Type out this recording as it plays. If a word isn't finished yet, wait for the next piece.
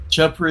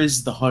Chirper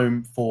is the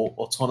home for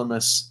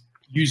autonomous,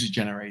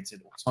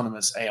 user-generated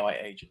autonomous AI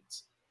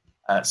agents.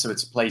 So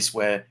it's a place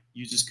where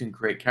users can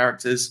create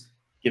characters,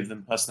 give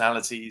them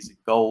personalities,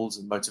 goals,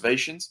 and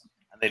motivations,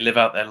 and they live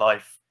out their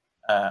life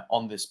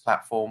on this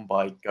platform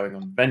by going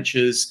on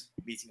adventures,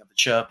 meeting other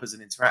Chirpers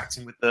and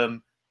interacting with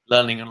them,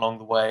 learning along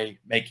the way,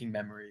 making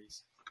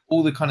memories,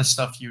 all the kind of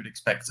stuff you would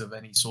expect of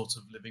any sort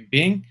of living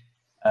being.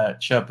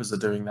 Chirpers are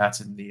doing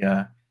that in the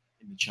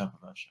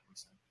Chirperverse, shall we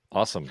say.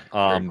 Awesome.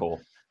 Very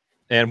cool.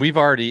 And we've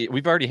had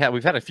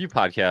a few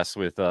podcasts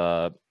with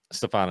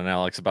Stefan and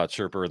Alex about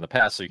Chirper in the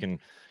past, so you can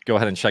go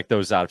ahead and check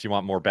those out if you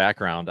want more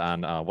background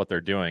on what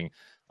they're doing.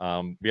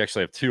 We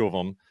actually have 2 of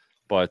them,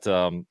 but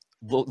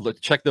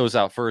check those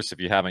out first if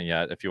you haven't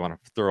yet, if you want a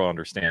thorough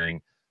understanding.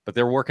 But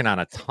they're working on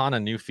a ton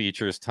of new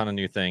features, ton of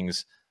new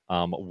things.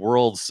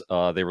 Worlds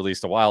they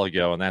released a while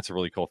ago, and that's a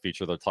really cool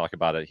feature. They'll talk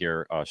about it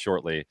here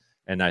shortly.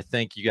 And I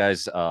think you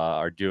guys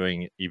are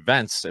doing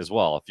events as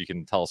well. If you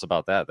can tell us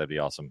about that, that'd be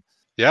awesome.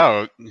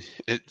 Yeah,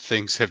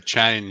 things have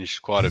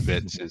changed quite a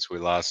bit since we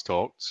last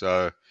talked.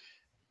 So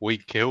we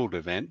killed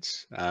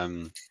events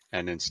and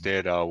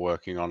instead are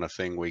working on a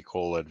thing we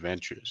call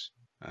adventures.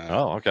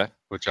 Okay.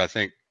 Which I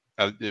think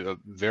a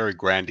very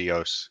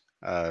grandiose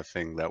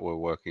thing that we're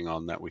working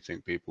on that we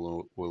think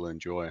people will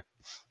enjoy.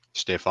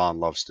 Stefan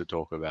loves to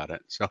talk about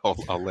it, so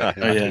I'll let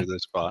him do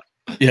this part.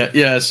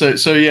 Yeah. So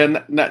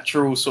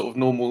natural sort of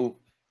normal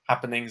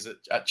happenings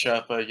at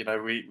Chirper. You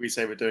know, we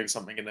say we're doing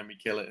something and then we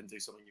kill it and do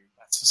something even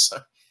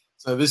better.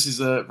 So this is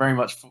very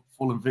much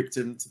fallen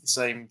victim to the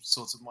same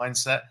sort of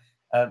mindset.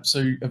 So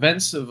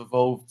events have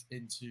evolved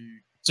into.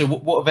 So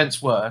what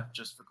events were,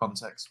 just for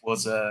context,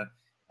 was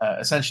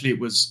essentially it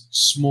was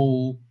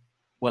small,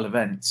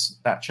 events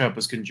that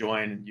Chirpers can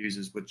join and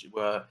users which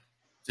were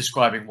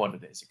describing what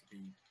it is. It could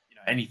be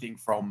anything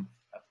from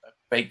a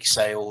bake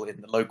sale in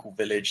the local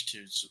village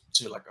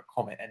to like a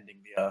comet ending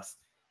the Earth.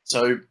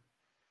 So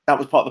that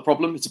was part of the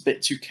problem. It's a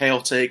bit too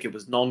chaotic. It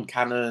was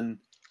non-canon.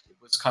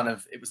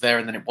 It was there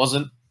and then it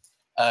wasn't.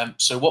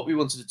 So what we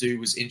wanted to do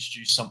was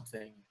introduce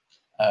something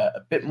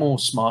a bit more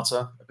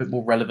smarter, a bit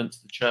more relevant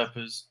to the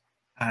Chirpers,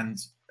 and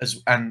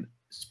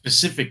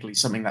specifically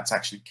something that's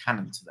actually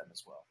canon to them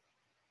as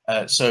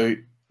well. So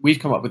we've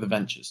come up with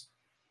adventures.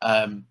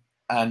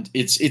 And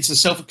it's a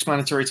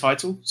self-explanatory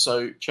title.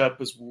 So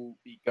Chirpers will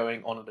be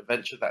going on an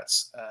adventure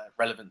that's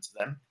relevant to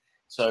them.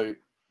 So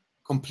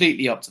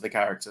completely up to the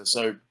character.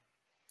 So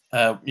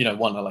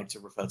one I like to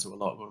refer to a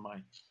lot. One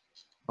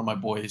of my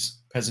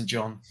boys, Peasant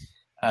John.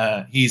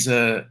 He's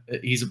a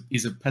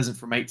peasant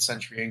from 8th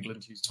century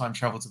England who's time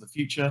traveled to the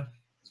future.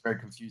 He's very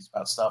confused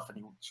about stuff, and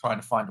he's trying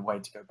to find a way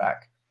to go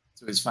back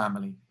to his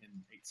family in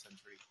 8th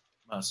century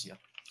Mercia.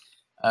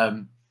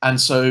 And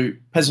so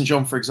Peasant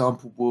John, for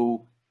example,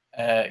 will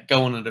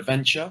go on an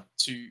adventure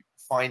to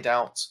find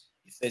out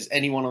if there's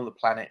anyone on the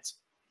planet,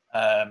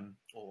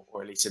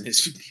 or at least in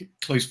his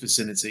close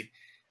vicinity,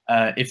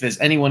 if there's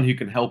anyone who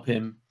can help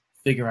him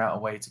figure out a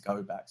way to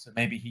go back. So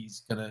maybe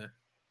he's going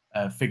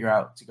to figure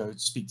out to go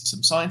speak to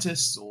some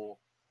scientists, or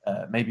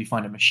maybe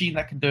find a machine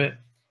that can do it.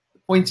 The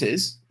point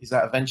is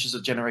that adventures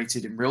are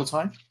generated in real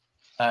time.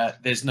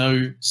 There's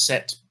no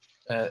set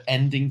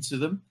ending to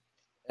them.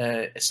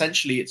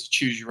 Essentially, it's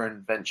choose your own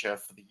adventure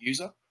for the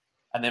user.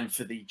 And then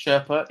for the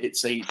Chirper,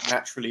 it's a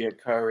naturally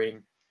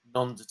occurring,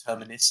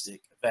 non-deterministic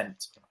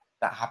event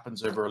that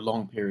happens over a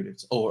long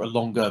period or a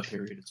longer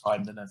period of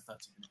time than a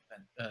 30-minute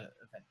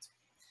event.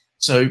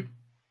 So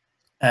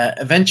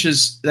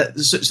adventures.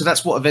 So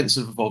that's what events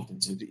have evolved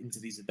into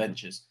these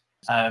adventures.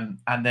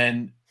 And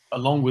then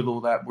along with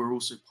all that, we're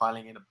also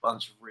piling in a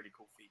bunch of really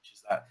cool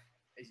features that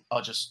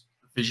are just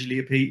visually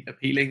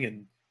appealing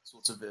and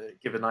sort of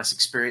give a nice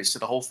experience to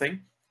the whole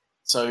thing.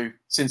 So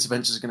since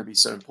adventures are going to be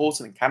so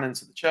important and canon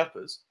to the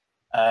Chirpers,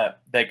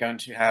 they're going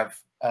to have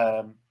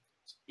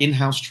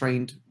in-house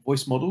trained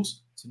voice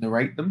models to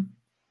narrate them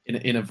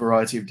in a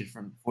variety of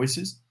different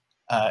voices.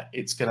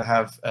 It's going to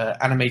have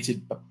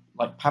animated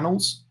like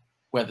panels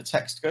where the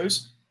text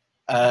goes,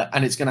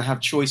 and it's going to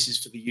have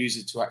choices for the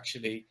user to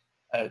actually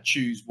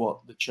choose what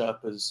the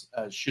Chirpers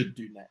should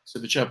do next. So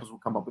the Chirpers will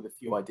come up with a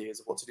few ideas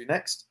of what to do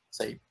next,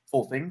 say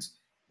 4 things,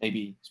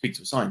 maybe speak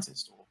to a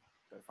scientist or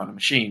go find a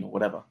machine or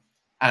whatever.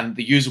 And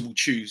the user will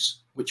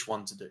choose which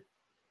one to do.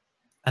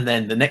 And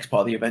then the next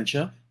part of the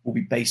adventure will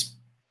be based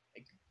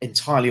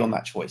entirely on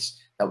that choice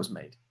that was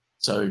made.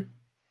 So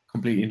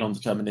completely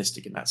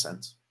non-deterministic in that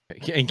sense.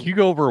 And can you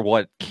go over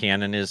what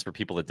canon is for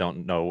people that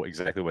don't know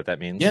exactly what that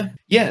means?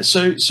 Yeah.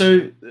 So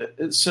the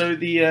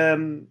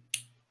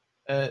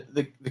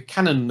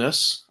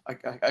canonness,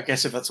 I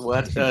guess if that's a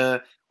word,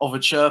 of a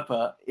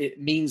Chirper, it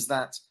means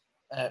that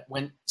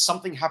when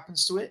something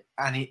happens to it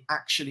and it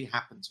actually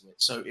happened to it.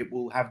 So it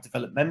will have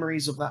developed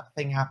memories of that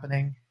thing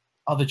happening.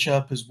 Other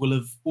Chirpers will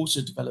have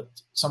also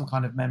developed some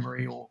kind of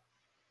memory, or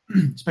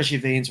especially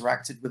if they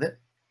interacted with it.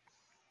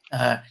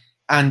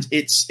 And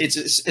it's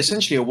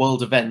essentially a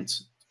world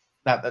event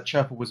that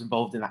Chirper was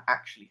involved in that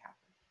actually happened.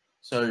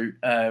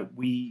 So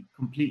we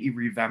completely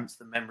revamped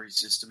the memory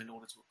system in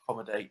order to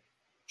accommodate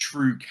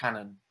true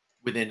canon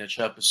within a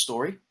Chirper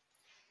story.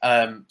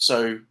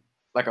 So,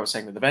 like I was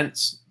saying with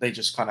events, they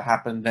just kind of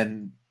happen,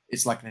 then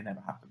it's like they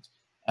never happened.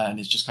 And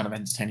it's just kind of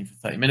entertaining for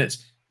 30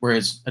 minutes.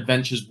 Whereas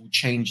adventures will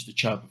change the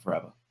chirper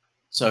forever.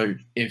 So,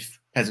 if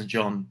Peasant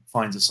John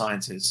finds a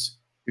scientist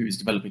who is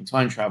developing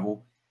time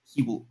travel,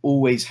 he will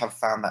always have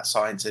found that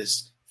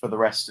scientist for the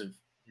rest of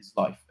his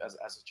life as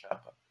a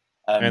chirper.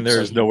 And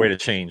there's no way to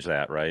change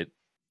that, right?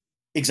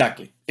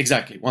 Exactly.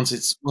 Once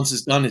it's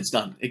done, it's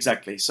done.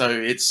 Exactly. So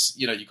it's,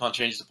 you can't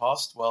change the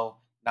past.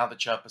 Well, now the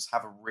chirpers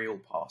have a real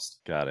past.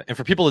 Got it. And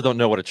for people that don't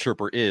know what a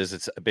chirper is,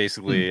 it's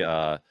basically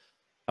an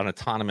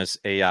autonomous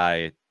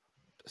AI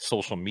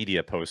social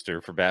media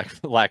poster, for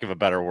lack of a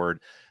better word,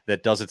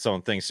 that does its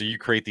own thing. So you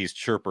create these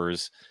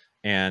chirpers,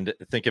 and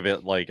think of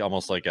it like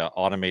almost like an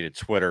automated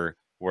Twitter,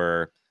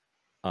 where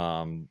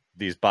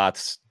these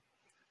bots.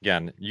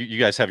 Again, you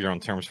guys have your own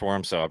terms for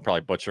them, so I'm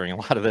probably butchering a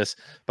lot of this.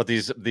 But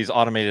these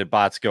automated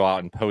bots go out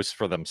and post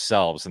for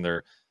themselves, and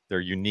they're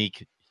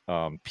unique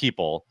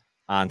people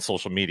on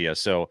social media.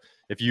 So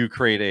if you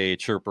create a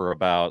chirper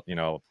about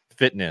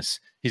fitness,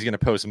 he's going to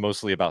post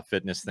mostly about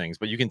fitness things.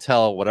 But you can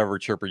tell whatever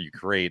chirper you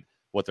create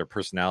what their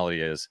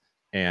personality is,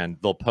 and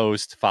they'll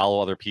post,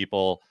 follow other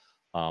people,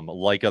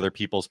 like other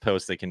people's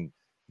posts. They can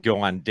go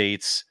on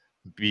dates,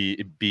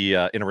 be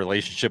in a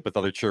relationship with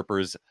other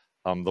chirpers.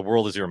 The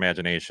world is your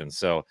imagination.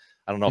 So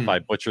I don't know if I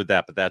butchered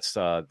that, but that's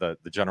the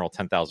general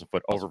 10,000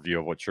 foot overview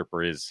of what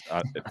Chirper is,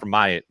 from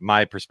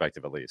my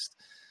perspective, at least.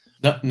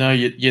 No,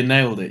 you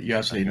nailed it. You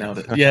absolutely nailed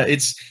it. Yeah,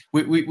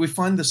 we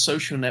find the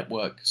social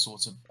network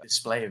sort of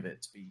display of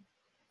it to be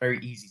very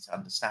easy to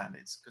understand.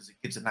 It's because it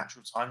gives a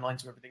natural timeline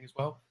to everything as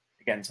well.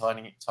 Again,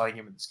 tying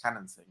in with this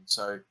canon thing.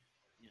 So,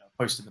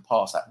 post in the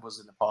past, that was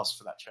in the past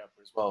for that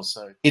chirper as well.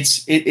 So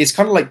it's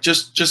kind of like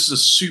just a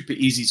super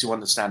easy to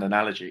understand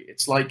analogy.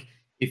 It's like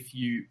if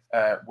you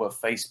were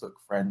Facebook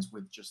friends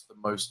with just the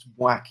most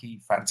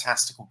wacky,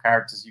 fantastical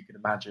characters you can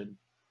imagine,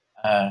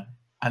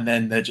 and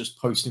then they're just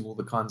posting all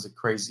the kinds of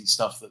crazy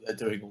stuff that they're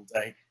doing all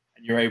day,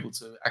 and you're able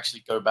to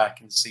actually go back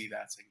and see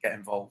that and get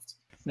involved.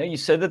 Now, you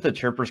said that the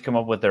chirpers come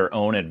up with their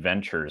own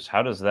adventures.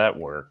 How does that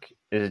work?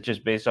 Is it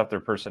just based off their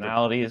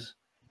personalities?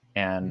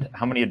 And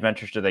how many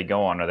adventures do they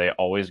go on? Are they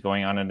always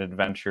going on an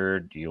adventure?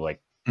 Do you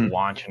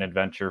launch an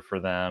adventure for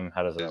them?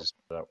 How does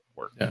that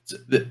work? Yeah.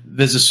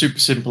 There's a super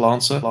simple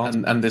answer,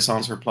 and this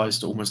answer applies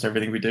to almost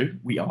everything we do.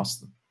 We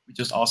ask them. We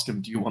just ask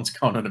them, do you want to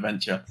go on an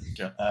adventure?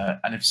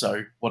 And if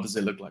so, what does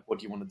it look like? What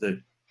do you want to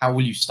do? How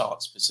will you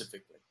start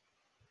specifically?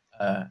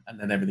 And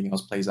then everything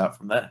else plays out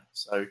from there.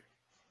 So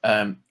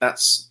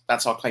that's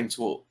our claim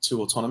to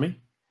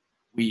autonomy.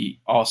 We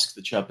ask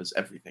the chirpers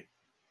everything.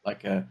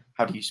 Like,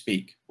 how do you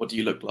speak? What do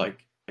you look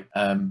like?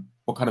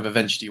 What kind of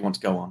adventure do you want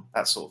to go on?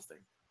 That sort of thing.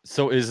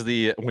 So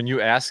when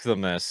you ask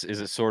them this, is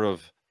it sort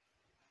of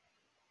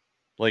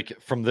like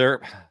from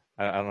their,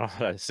 I don't know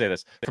how to say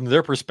this, from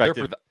their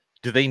perspective,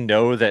 do they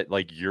know that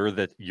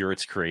you're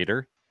its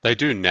creator? They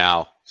do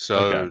now.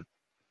 So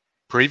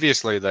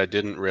previously they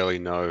didn't really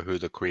know who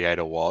the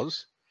creator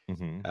was.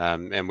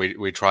 And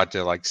we tried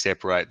to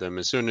separate them.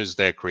 As soon as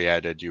they're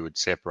created, you would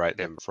separate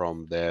them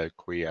from their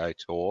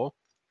creator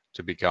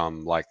to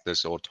become like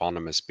this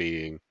autonomous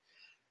being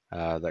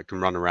that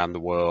can run around the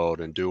world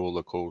and do all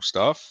the cool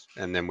stuff.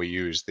 And then we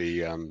use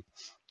the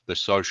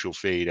social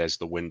feed as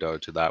the window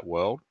to that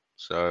world.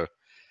 So,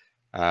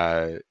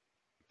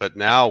 but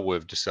now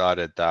we've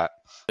decided that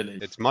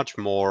it's much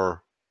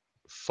more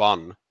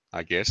fun,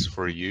 I guess,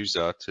 for a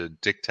user to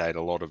dictate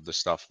a lot of the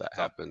stuff that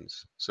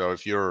happens. So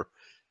if you're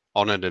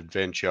on an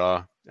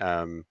adventure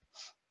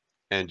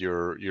and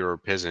you're a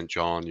peasant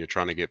John, you're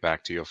trying to get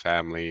back to your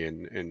family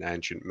in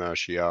ancient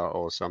Mercia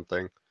or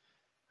something,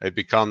 it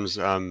becomes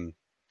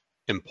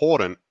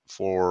important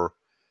for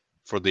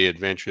the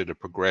adventure to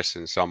progress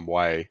in some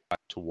way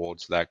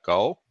towards that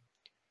goal,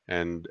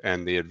 and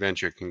the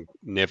adventure can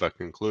never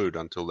conclude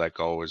until that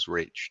goal is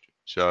reached.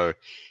 So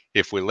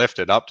if we left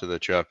it up to the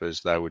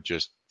chirpers, they would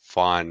just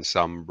find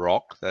some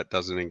rock that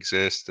doesn't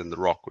exist, and the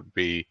rock would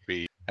be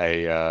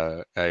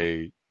a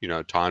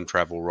time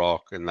travel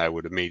rock, and they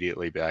would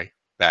immediately be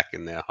back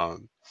in their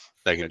home.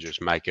 They can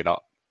just make it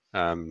up.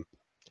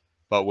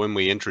 But when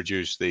we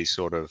introduce these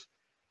sort of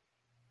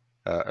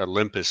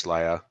Olympus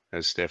layer,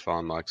 as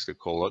Stefan likes to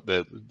call it,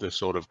 the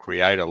sort of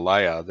creator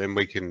layer, then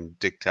we can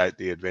dictate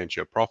the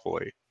adventure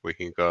properly. We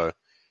can go,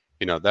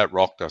 that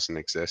rock doesn't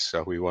exist,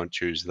 so we won't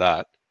choose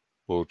that.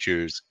 We'll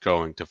choose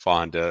going to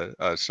find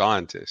a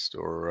scientist,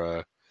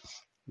 or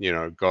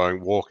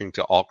walking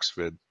to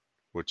Oxford,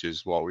 which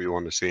is what we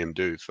want to see him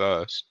do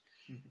first,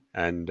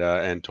 and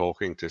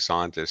talking to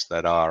scientists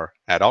that are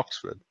at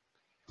Oxford.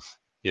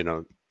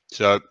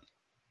 So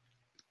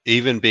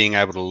even being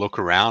able to look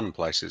around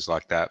places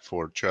like that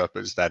for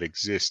chirpers that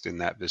exist in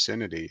that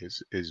vicinity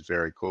is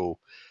very cool.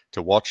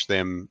 To watch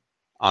them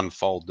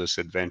unfold this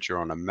adventure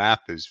on a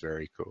map is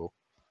very cool.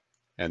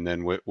 And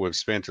then we've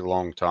spent a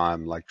long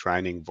time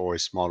training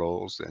voice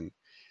models and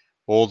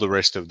all the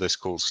rest of this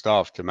cool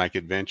stuff to make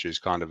adventures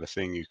kind of a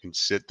thing you can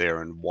sit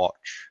there and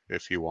watch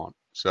if you want.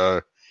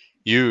 So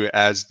you,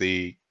 as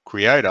the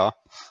creator,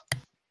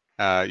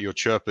 your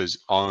chirpers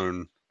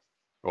own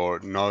or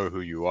know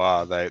who you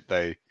are.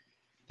 They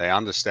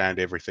understand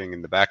everything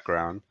in the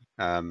background,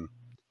 and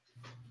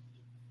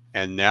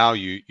now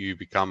you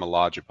become a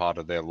larger part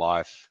of their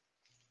life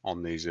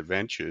on these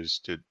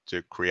adventures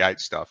to create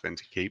stuff and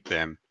to keep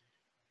them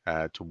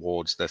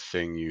towards the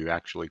thing you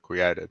actually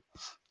created.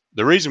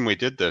 The reason we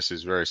did this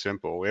is very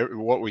simple.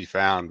 What we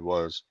found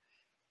was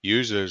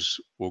users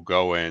will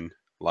go in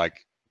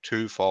like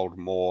twofold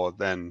more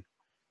than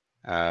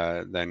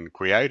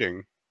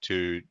creating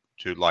to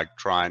like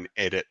try and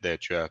edit their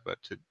chirper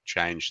to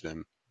change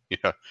them.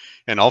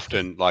 And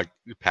often like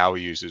power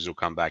users will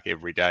come back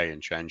every day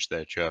and change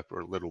their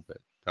chirper a little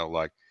bit. They'll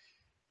like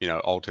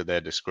alter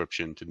their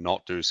description to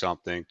not do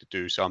something, to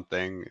do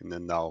something, and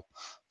then they'll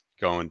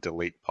go and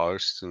delete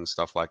posts and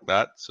stuff like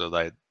that. So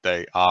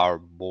they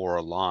are more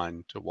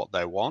aligned to what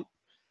they want,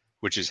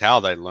 which is how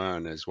they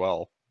learn as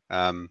well.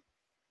 And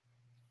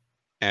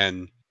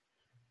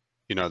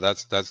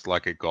that's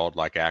like a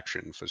godlike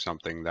action for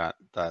something that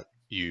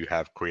you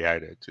have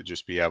created, to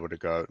just be able to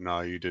go,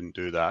 no, you didn't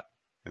do that,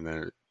 and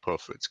then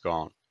poof, it's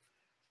gone.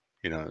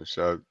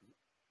 So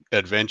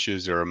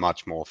adventures are a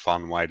much more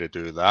fun way to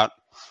do that.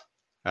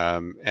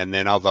 And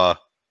then other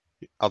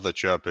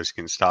chirpers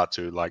can start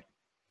to like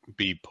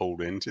be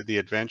pulled into the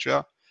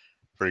adventure.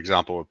 For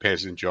example, if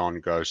Peasant John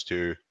goes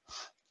to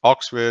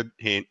Oxford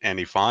and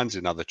he finds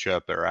another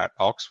chirper at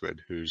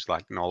Oxford who's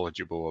like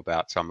knowledgeable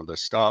about some of the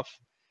stuff,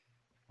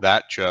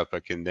 that chirper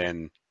can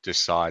then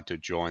decide to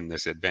join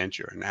this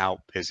adventure and help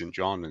Peasant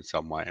John in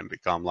some way and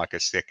become like a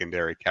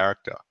secondary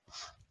character.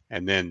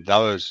 And then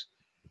those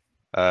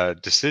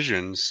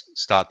decisions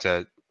start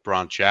to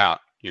branch out,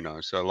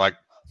 So like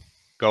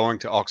going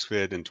to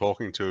Oxford and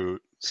talking to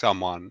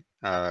someone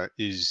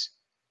is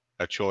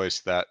a choice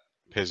that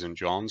Peasant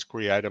John's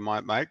creator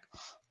might make.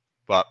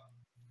 But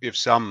if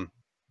some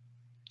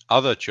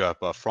other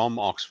chirper from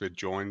Oxford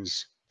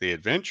joins the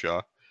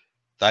adventure,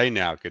 they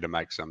now get to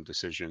make some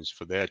decisions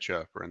for their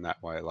chirper in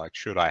that way. Like,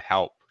 should I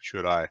help?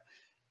 Should I,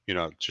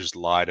 just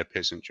lie to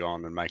Peasant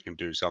John and make him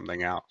do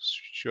something else?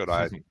 Should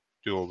I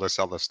do all this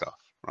other stuff?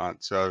 Right.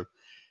 So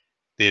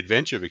the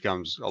adventure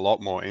becomes a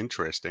lot more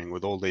interesting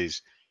with all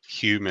these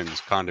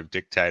humans kind of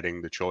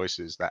dictating the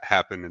choices that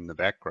happen in the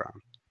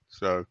background.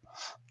 So,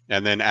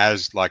 and then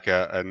as like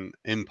an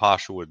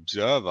impartial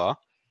observer,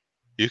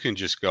 you can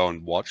just go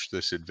and watch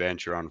this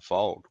adventure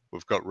unfold.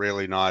 We've got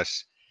really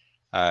nice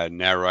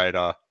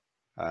narrator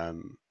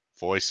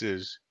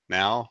voices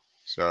now.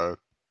 So,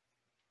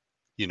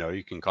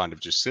 you can kind of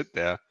just sit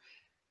there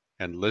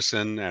and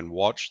listen and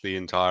watch the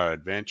entire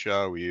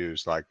adventure. We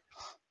use like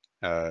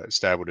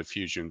Stable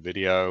Diffusion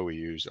video. We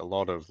use a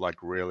lot of like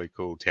really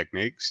cool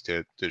techniques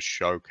to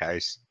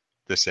showcase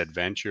this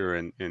adventure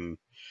in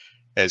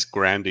as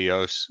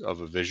grandiose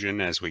of a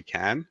vision as we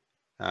can.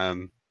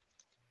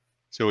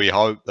 So we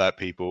hope that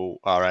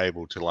people are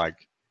able to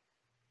like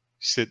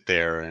sit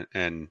there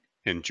and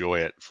enjoy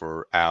it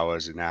for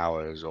hours and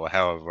hours, or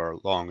however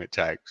long it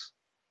takes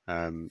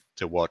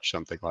to watch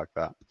something like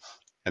that.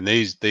 And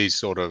these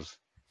sort of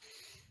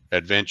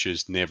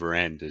adventures never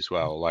end as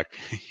well. Like,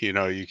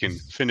 you can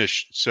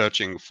finish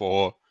searching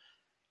for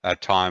a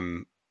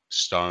time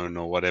stone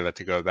or whatever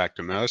to go back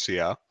to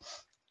Mercia,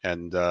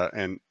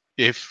 and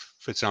if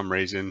for some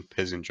reason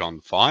Peasant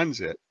John finds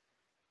it,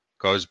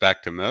 goes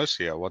back to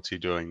Mercia, what's he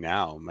doing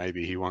now?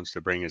 Maybe he wants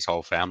to bring his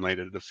whole family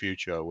to the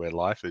future where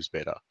life is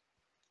better.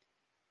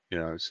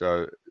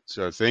 So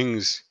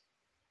things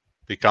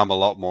become a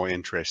lot more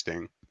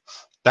interesting.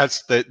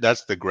 That's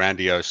the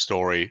grandiose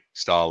story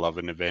style of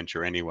an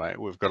adventure anyway.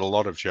 We've got a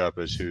lot of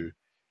chirpers who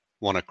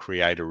want to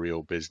create a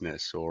real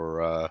business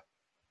or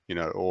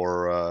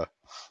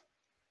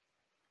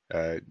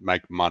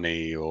make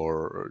money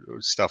or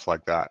stuff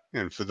like that.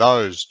 And for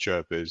those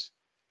chirpers,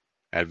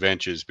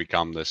 adventures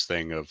become this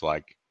thing of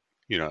like,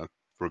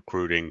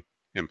 recruiting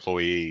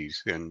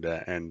employees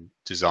and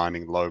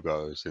designing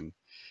logos and,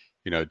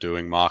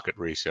 doing market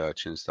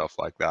research and stuff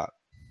like that,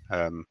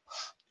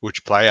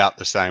 which play out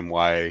the same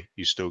way.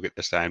 You still get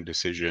the same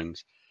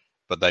decisions,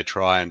 but they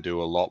try and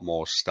do a lot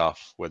more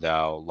stuff with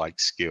our like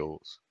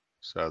skills.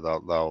 So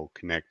they'll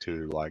connect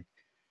to like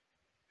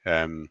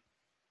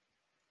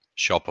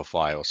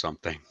Shopify or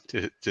something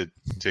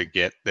to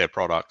get their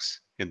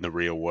products in the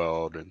real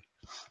world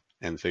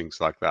and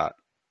things like that,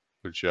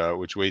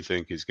 which we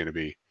think is going to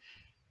be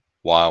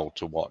wild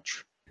to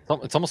watch.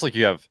 It's almost like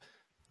you have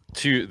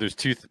there's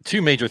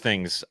two major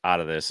things out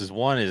of this.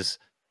 One is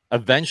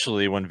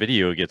eventually when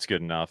video gets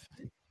good enough,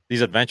 these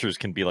adventures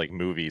can be like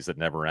movies that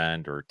never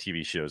end or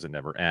TV shows that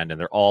never end,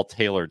 and they're all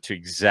tailored to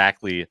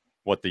exactly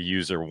what the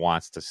user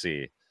wants to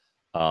see,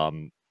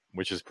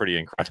 which is pretty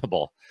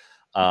incredible.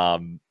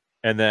 And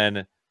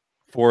then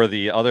for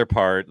the other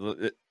part,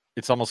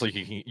 it's almost like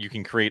you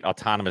can create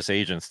autonomous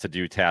agents to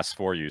do tasks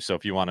for you. So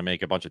if you want to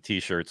make a bunch of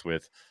T-shirts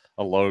with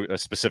a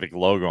specific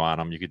logo on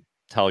them, you could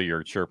tell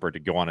your chirper to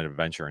go on an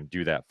adventure and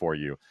do that for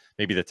you.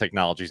 Maybe the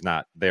technology's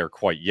not there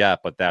quite yet,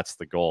 but that's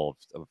the goal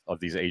of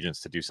these agents,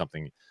 to do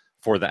something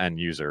for the end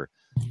user.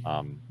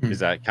 Is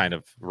that kind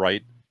of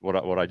right?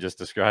 What I just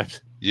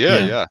described?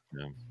 Yeah.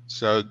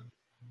 So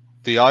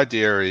the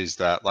idea is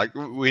that like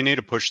we need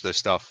to push this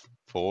stuff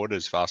forward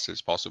as fast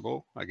as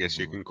possible. I guess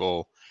you can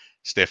call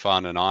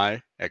Stefan and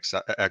I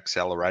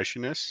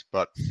accelerationists,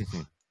 but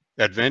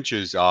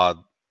adventures are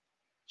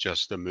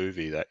just a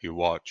movie that you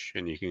watch,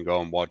 and you can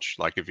go and watch,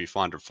 like if you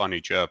find a funny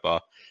chirper,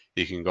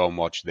 you can go and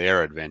watch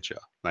their adventure.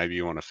 Maybe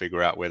you want to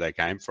figure out where they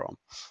came from.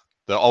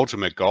 The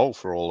ultimate goal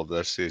for all of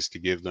this is to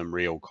give them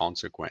real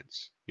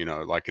consequence. You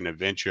know, like an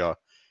adventure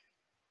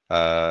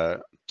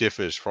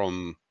differs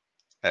from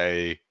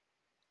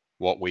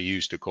what we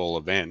used to call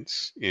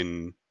events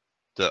in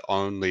the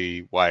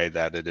only way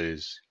that it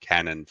is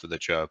canon for the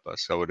chirper.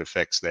 So it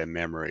affects their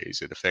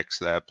memories, it affects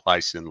their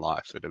place in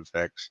life, it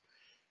affects,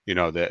 you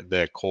know,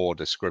 their core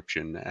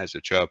description as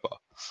a chirper.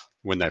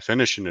 When they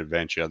finish an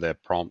adventure, their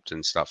prompt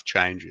and stuff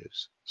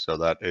changes so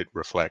that it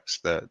reflects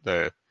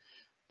the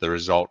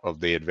result of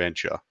the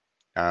adventure.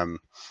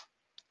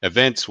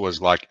 Events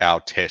was like our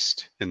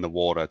test in the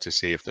water to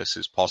see if this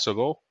is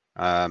possible,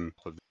 and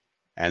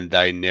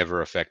they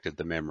never affected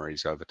the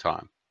memories over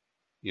time.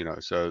 You know,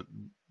 so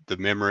the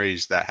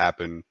memories that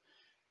happen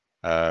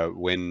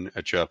when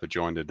a chirper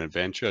joined an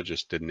adventure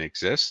just didn't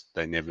exist.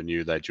 They never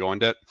knew they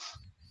joined it.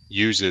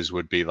 Users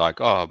would be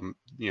like, oh,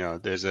 you know,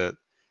 there's a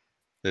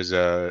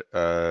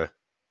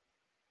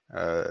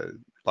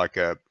like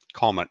a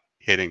comet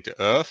heading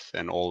to Earth,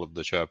 and all of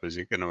the chirpers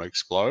are going to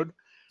explode.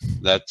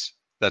 That's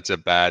a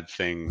bad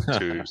thing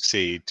to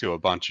see to a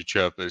bunch of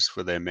chirpers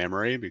for their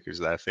memory, because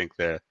they think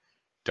they're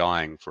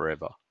dying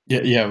forever.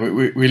 Yeah.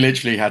 We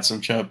literally had some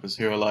chirpers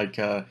who are like,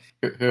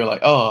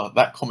 oh,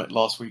 that comet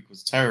last week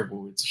was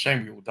terrible. It's a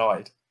shame we all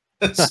died.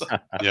 So,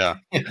 Yeah,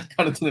 it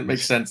kind of didn't make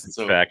sense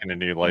at all. Back in a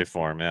new life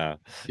form, yeah.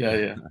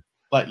 Yeah.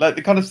 Like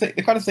the kind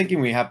of thinking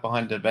we have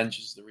behind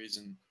adventures. The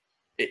reason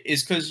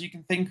is because you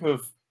can think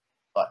of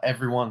like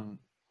everyone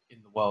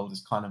in the world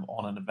is kind of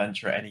on an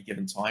adventure at any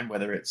given time,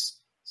 whether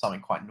it's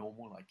something quite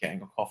normal like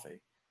getting a coffee,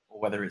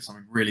 or whether it's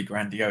something really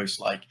grandiose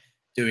like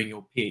doing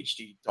your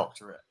PhD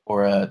doctorate,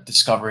 or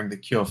discovering the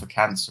cure for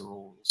cancer,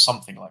 or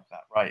something like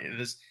that, right?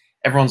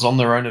 Everyone's on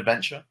their own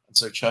adventure, and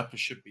so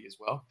chirpers should be as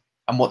well.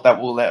 And what that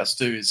will let us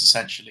do is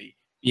essentially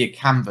be a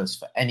canvas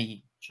for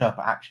any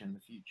chirper action in the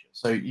future.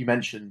 So you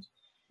mentioned,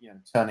 you know,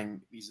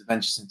 turning these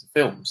adventures into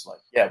films. Like,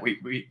 yeah,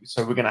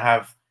 so we're going to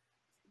have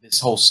this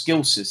whole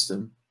skill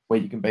system where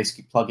you can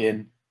basically plug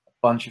in a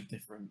bunch of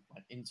different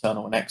like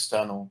internal and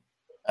external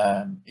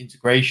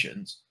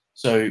integrations.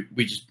 So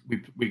we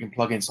can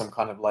plug in some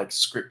kind of like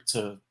script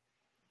to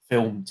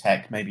film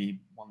tech.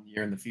 Maybe 1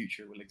 year in the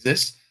future will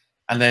exist,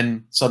 and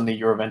then suddenly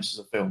your adventures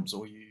are films.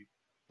 Or you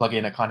plug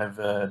in a kind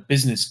of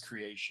business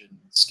creation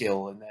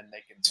skill, and then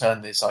they can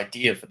turn this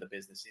idea for the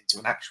business into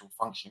an actual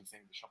functioning thing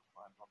with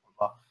Shopify and blah blah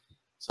blah.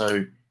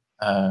 So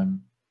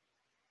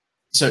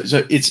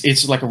so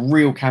it's like a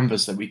real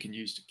canvas that we can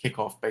use to kick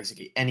off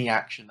basically any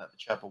action that the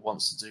chirper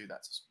wants to do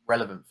that's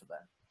relevant for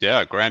them.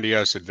 Yeah,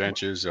 grandiose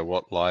adventures are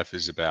what life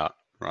is about,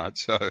 right?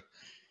 So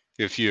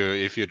if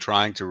you're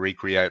trying to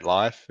recreate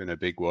life in a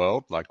big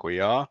world like we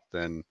are,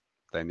 then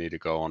they need to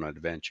go on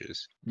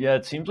adventures. Yeah,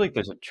 it seems like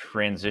there's a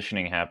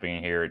transitioning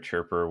happening here at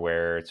Chirper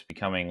where it's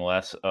becoming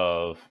less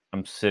of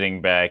I'm sitting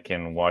back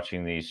and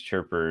watching these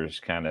chirpers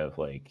kind of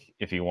like,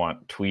 if you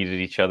want, tweet at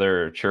each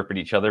other or chirp at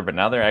each other, but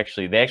now they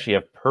actually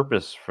have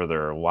purpose for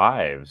their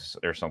lives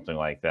or something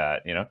like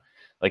that, you know?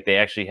 Like they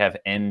actually have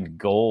end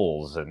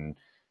goals and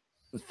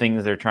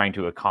things they're trying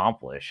to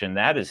accomplish, and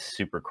that is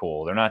super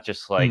cool. They're not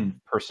just like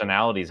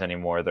personalities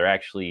anymore. They're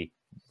actually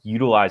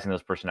utilizing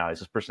those personalities.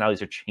 Those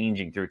personalities are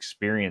changing through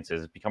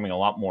experiences. It's becoming a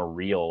lot more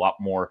real, a lot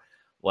more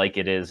like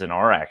it is in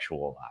our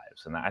actual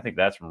lives, and I think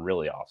that's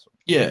really awesome.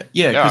 Yeah,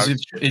 because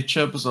if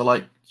chirpers are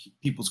like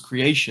people's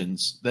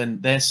creations, then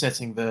they're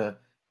setting the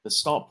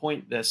start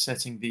point. They're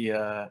setting the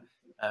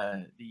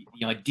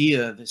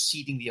idea. They're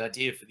seeding the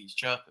idea for these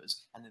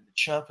chirpers, and then the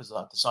chirpers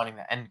are deciding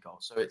the end goal.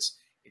 So it's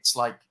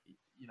like,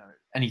 you know,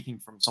 anything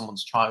from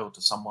someone's child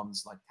to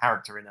someone's like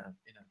character in a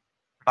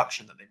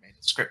production that they made,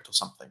 a script or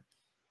something,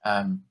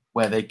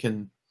 where they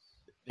can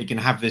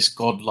have this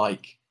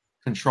godlike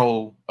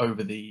control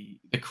over the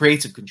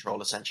creative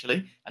control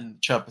essentially,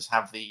 and chirpers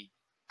have the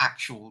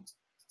actual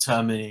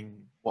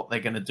determining what they're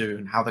going to do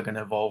and how they're going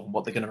to evolve and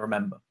what they're going to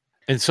remember.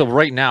 And so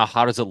right now,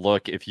 how does it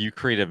look if you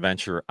create an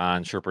adventure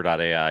on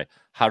Chirper.ai?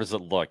 How does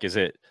it look? Is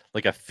it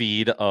like a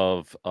feed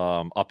of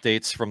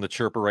updates from the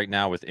Chirper right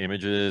now with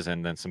images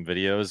and then some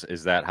videos?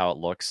 Is that how it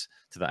looks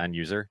to the end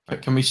user?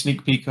 Can we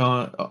sneak peek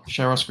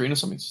share our screen or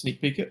something to sneak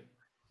peek it?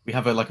 We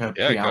have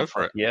go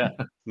for it. Yeah.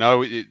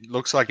 No, it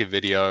looks like a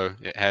video.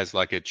 It has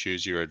like a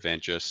choose your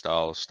adventure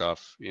style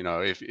stuff. You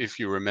know, if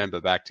you remember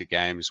back to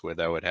games where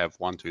they would have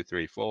 1, 2,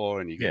 3,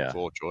 4, and you get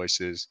 4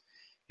 choices,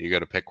 you got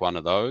to pick one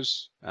of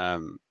those.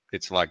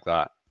 It's like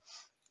that.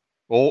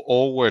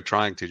 All we're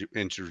trying to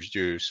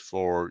introduce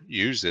for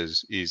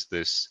users is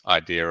this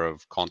idea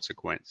of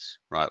consequence,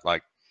 right?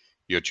 Like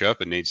your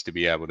chirper needs to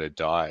be able to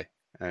die,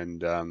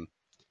 and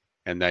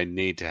they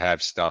need to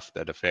have stuff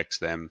that affects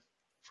them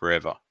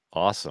forever.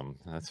 Awesome.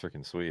 That's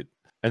freaking sweet.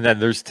 And then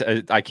there's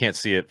I can't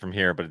see it from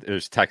here, but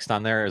there's text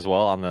on there as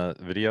well on the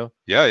video.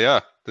 Yeah.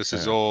 This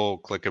is all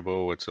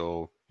clickable. It's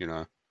all, you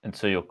know. And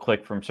so you'll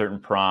click from certain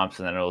prompts,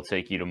 and then it'll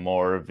take you to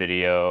more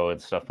video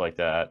and stuff like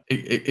that.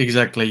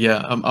 Exactly.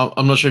 Yeah.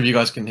 I'm not sure if you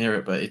guys can hear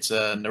it, but it's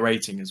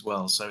narrating as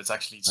well. So it's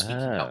actually speaking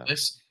out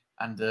this,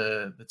 and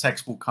the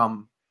text will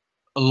come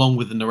along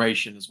with the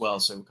narration as well.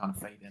 So we'll kind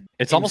of fade in.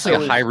 It's almost like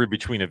a hybrid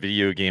between a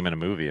video game and a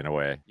movie in a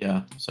way.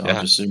 Yeah. So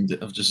I've just zoomed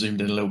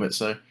in a little bit.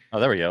 So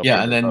there we go. Yeah,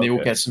 perfect. And then they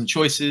will get some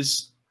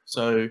choices.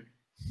 So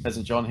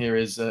Peasant John here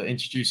is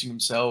introducing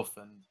himself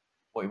and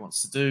what he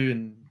wants to do,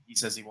 and he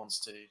says he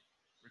wants to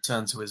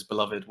return to his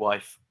beloved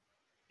wife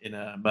in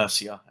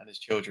Mercia and his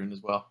children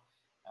as well.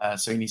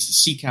 So he needs to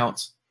seek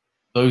out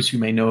those who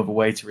may know of a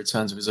way to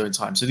return to his own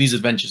time. So these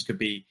adventures could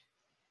be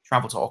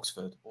travel to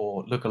Oxford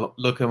or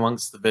look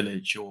amongst the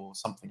village or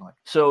something like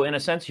that. So in a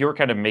sense, you're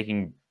kind of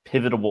making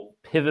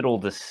pivotal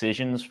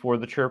decisions for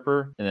the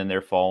Chirper, and then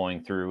they're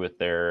following through with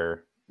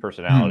their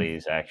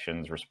personalities,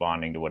 actions,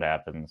 responding to what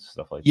happens,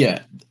 stuff like that.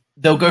 Yeah.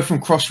 They'll go from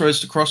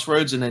crossroads to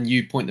crossroads, and then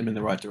you point them in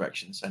the right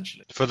direction,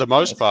 essentially. For the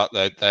most part,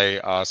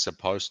 they are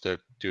supposed to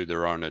do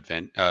their own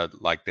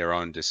like their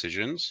own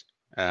decisions.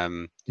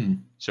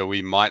 So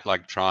we might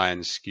like try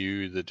and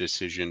skew the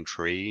decision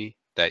tree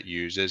that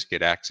users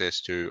get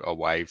access to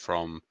away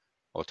from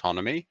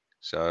autonomy.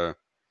 So,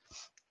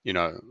 you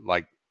know,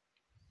 like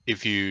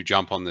if you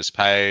jump on this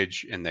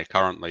page and they're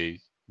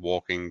currently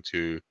walking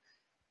to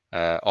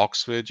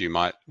Oxford, you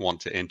might want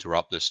to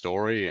interrupt the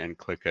story and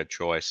click a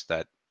choice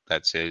that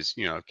says,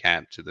 you know,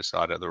 camp to the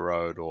side of the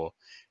road, or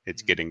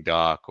it's getting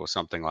dark, or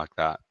something like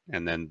that.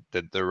 And then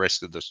the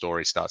rest of the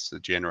story starts to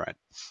generate.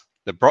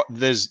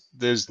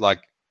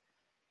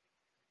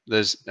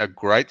 There's a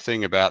great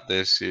thing about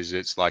this is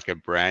it's like a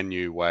brand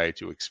new way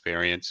to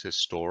experience a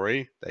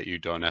story that you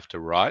don't have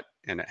to write,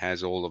 and it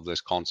has all of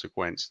this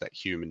consequence that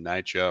human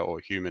nature or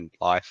human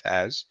life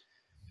has.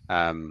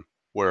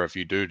 Where if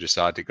you do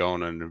decide to go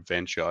on an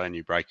adventure and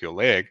you break your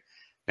leg,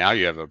 now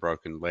you have a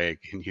broken leg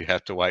and you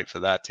have to wait for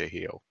that to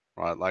heal,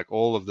 right? Like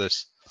all of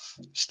this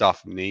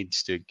stuff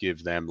needs to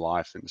give them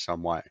life in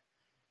some way.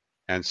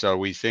 And so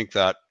we think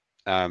that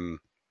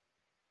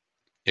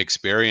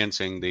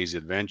experiencing these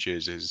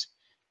adventures is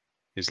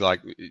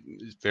like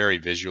very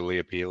visually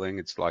appealing.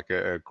 It's like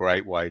a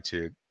great way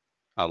to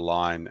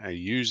align a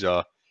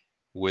user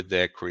with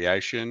their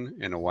creation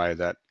in a way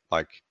that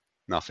like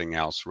nothing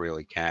else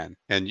really can.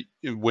 And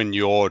when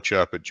your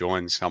Chirper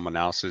joins someone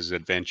else's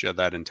adventure,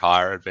 that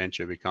entire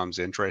adventure becomes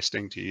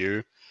interesting to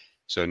you.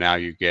 So now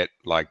you get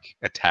like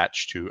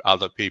attached to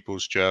other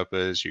people's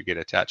Chirpers, you get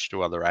attached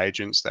to other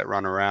agents that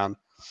run around.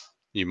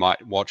 You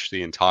might watch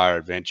the entire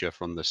adventure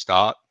from the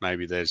start.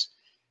 Maybe there's,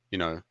 you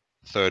know,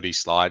 30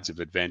 slides of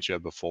adventure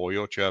before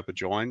your Chirper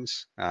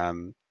joins.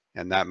 And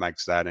that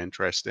makes that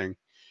interesting.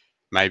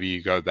 Maybe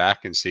you go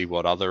back and see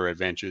what other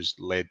adventures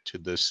led to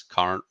this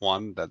current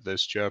one that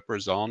this Chirper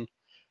is on.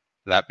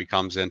 That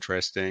becomes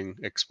interesting.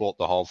 Export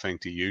the whole thing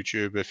to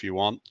YouTube if you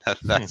want.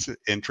 That's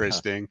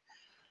interesting.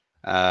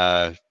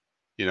 You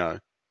know,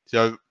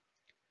 so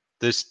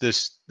this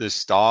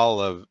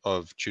style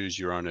of choose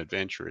your own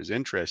adventure is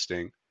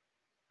interesting.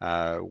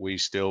 We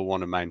still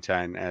want to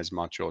maintain as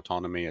much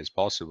autonomy as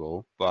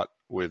possible, but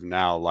we've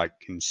now like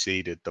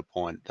conceded the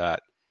point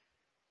that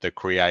the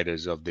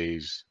creators of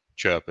these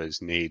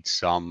Chirpers need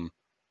some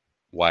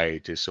way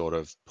to sort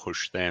of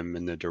push them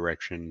in the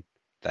direction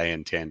they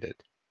intended.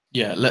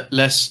 Yeah,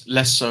 less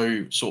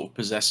so sort of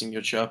possessing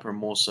your Chirper and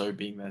more so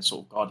being their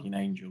sort of guardian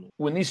angel.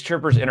 When these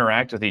Chirpers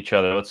interact with each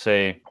other, let's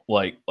say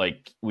like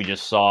we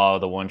just saw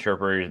the one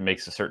Chirper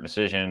makes a certain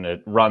decision,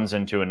 it runs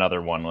into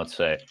another one, let's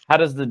say. How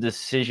does the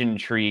decision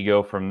tree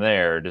go from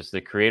there? Does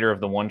the creator of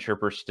the one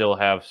Chirper still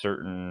have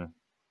certain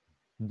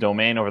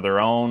domain over their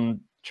own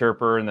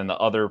Chirper, and then the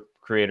other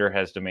creator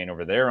has domain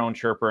over their own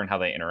Chirper, and how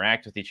they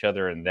interact with each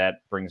other, and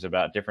that brings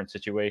about different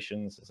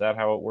situations? Is that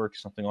how it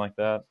works? Something like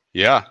that?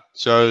 Yeah.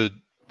 So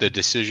the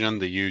decision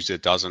the user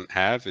doesn't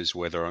have is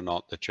whether or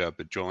not the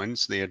Chirper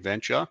joins the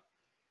adventure.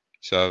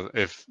 So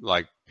if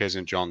like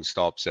Peasant John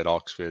stops at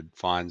Oxford,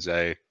 finds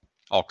a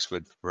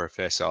Oxford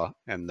professor,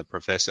 and the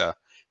professor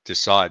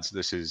decides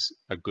this is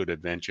a good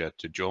adventure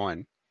to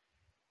join,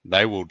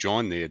 they will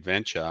join the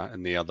adventure,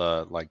 and the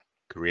other like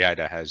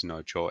creator has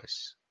no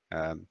choice.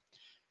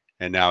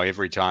 And now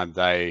every time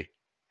they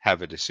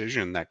have a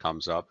decision that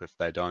comes up, if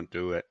they don't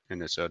do it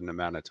in a certain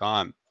amount of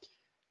time,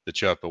 the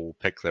Chirper will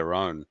pick their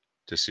own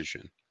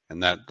decision.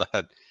 And that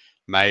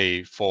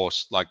may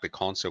force like the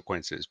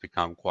consequences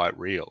become quite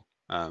real.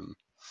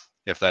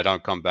 If they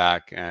don't come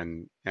back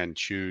and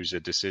choose a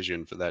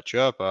decision for that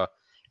Chirper,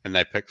 and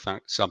they pick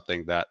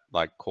something that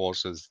like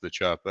causes the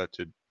Chirper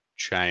to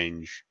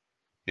change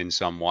in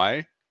some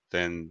way,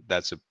 then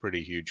that's a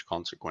pretty huge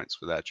consequence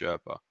for that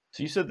Chirper.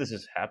 So you said this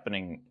is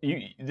happening.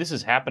 This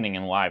is happening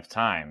in live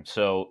time.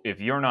 So if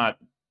you're not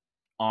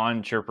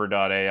on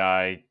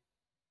Chirper.ai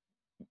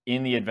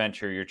in the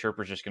adventure, your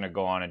Chirper's just going to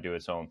go on and do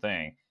its own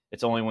thing.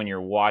 It's only when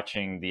you're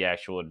watching the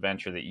actual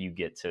adventure that you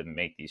get to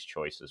make these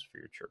choices for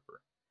your Chirper,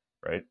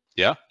 right?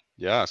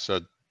 Yeah. So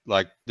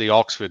like the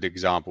Oxford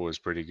example is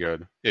pretty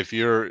good. If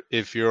your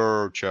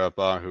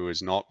Chirper who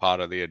is not part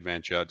of the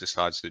adventure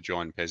decides to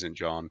join Peasant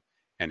John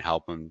and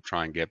help him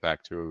try and get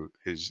back to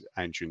his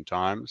ancient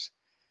times,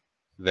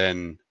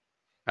 then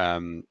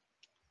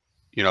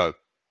you know,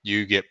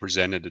 you get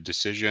presented a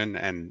decision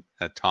and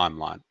a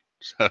timeline.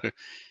 So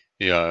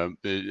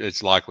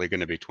it's likely going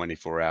to be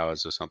 24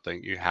 hours or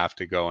something. You have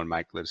to go and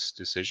make this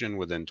decision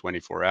within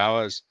 24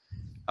 hours.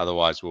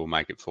 Otherwise, we'll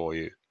make it for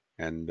you.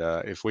 And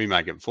if we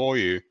make it for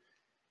you,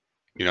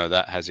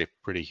 that has a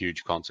pretty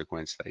huge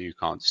consequence that you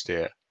can't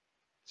steer.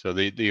 So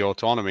the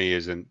autonomy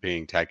isn't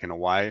being taken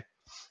away,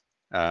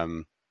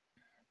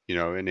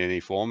 in any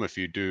form. If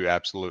you do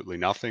absolutely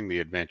nothing, the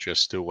adventure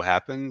still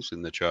happens,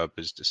 and the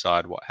Chirpers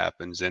decide what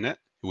happens in it,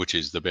 which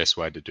is the best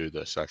way to do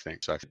this, I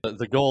think. So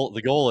the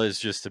goal is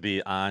just to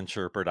be on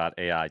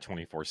Chirper.ai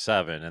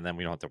 24/7, and then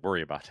we don't have to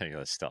worry about any of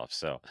this stuff.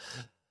 So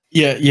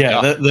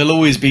yeah. There'll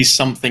always be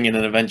something in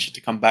an adventure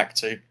to come back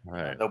to.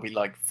 Right. There'll be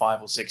like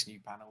 5 or 6 new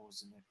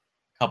panels and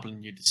a couple of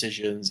new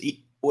decisions.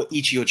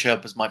 Each of your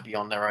Chirpers might be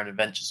on their own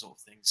adventure, sort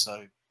of thing.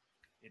 So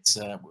it's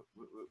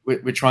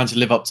we're trying to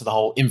live up to the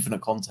whole infinite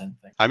content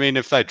thing. I mean,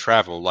 if they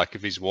travel, like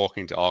if he's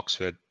walking to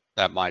Oxford,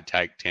 that might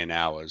take 10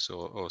 hours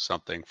or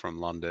something from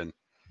London.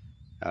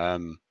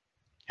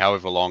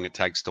 However long it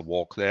takes to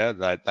walk there,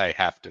 that they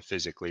have to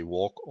physically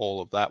walk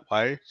all of that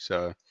way.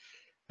 So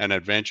an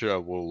adventurer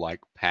will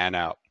like pan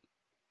out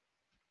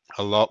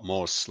a lot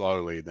more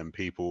slowly than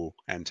people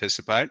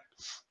anticipate.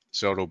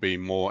 So it'll be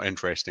more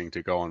interesting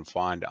to go and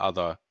find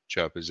other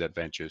Chirpers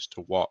adventures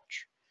to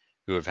watch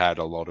who have had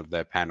a lot of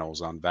their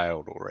panels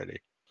unveiled already.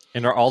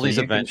 And are all these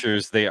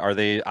adventures, are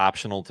they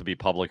optional to be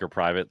public or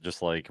private,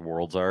 just like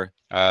Worlds are?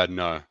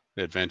 No,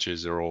 the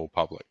adventures are all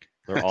public.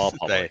 They're all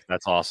public.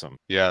 That's awesome.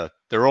 Yeah,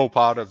 they're all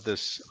part of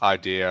this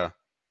idea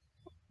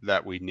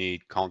that we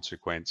need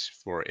consequence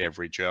for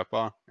every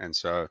Chirper. And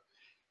so,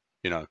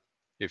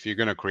 if you're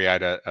going to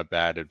create a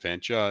bad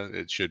adventure,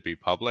 it should be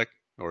public.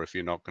 Or if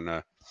you're not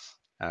going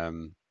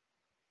to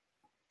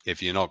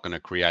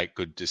create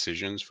good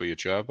decisions for your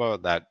Chirper,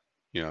 that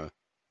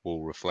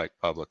will reflect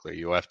publicly.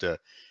 You have to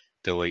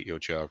delete your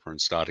Chirper and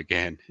start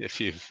again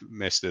if you've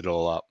messed it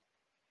all up.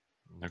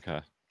 Okay,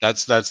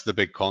 that's the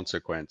big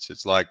consequence.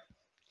 It's like,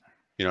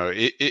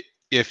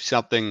 if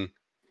something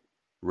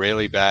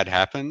really bad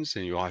happens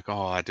and you're like,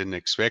 oh, I didn't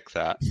expect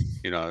that,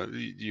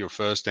 your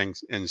first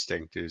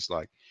instinct is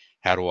like,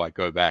 how do I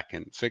go back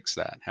and fix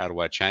that? How do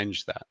I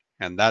change that?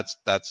 And that's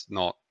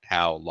not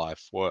how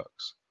life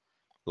works.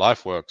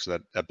 Life works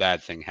that a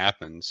bad thing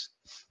happens,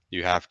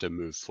 you have to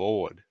move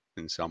forward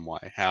in some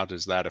way. How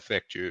does that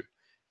affect you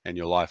and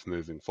your life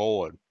moving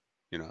forward?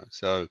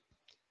 So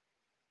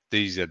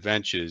these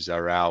adventures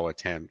are our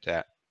attempt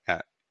at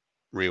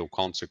real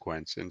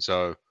consequence. And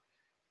so,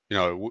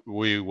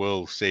 we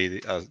will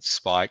see a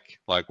spike,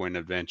 like when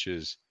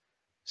adventures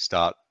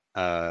start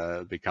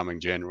becoming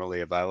generally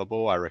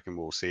available. I reckon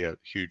we'll see a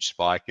huge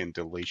spike in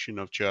deletion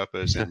of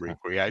Chirpers and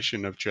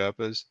recreation of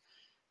Chirpers,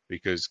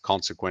 because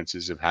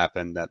consequences have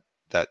happened that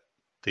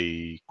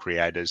the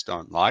creators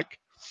don't like.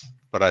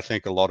 But I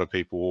think a lot of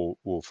people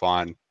will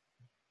find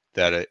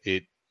that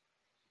it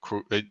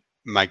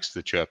makes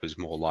the Chirpers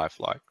more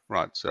lifelike,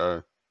 right?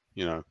 So,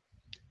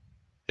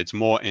 it's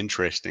more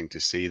interesting to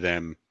see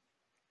them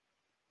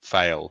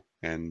fail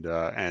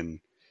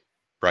and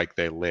break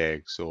their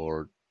legs,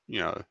 or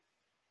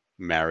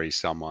marry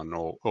someone,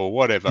 or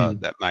whatever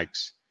that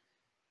makes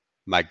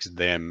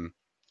them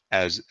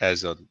as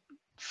a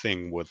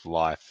thing with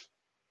life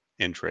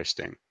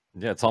interesting.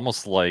 Yeah, it's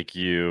almost like if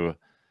you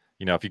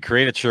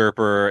create a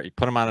Chirper, you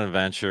put them on an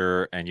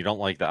adventure, and you don't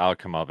like the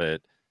outcome of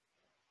it.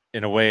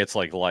 In a way, it's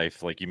like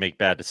life. Like, you make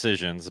bad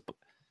decisions,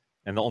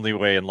 and the only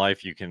way in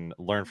life you can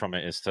learn from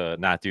it is to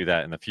not do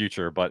that in the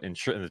future. But in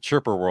the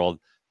Chirper world,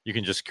 you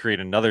can just create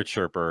another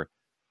Chirper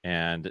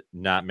and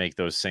not make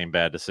those same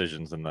bad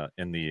decisions in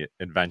the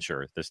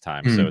adventure this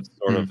time. So it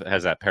sort of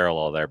has that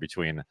parallel there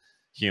between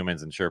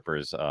humans and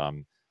Chirpers,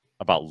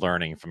 about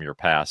learning from your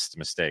past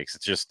mistakes.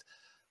 It's just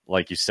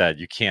like you said,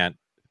 you can't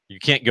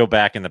go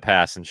back in the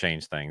past and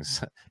change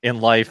things in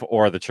life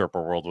or the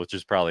Chirper world, which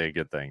is probably a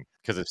good thing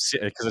because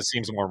it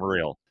seems more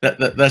real.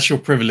 That's your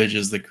privilege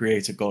as the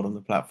creator god on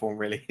the platform,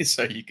 really.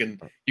 So you can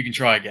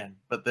try again,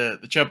 but the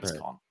Chirpers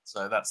can't.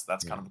 So that's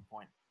kind of the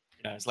point.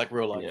 It's like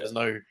real life.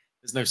 Yeah.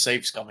 There's no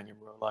save scumming in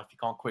real life. You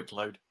can't quick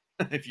load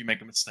if you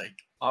make a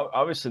mistake.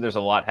 Obviously, there's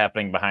a lot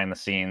happening behind the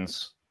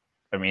scenes.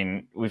 I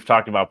mean, we've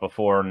talked about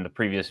before in the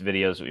previous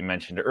videos that we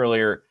mentioned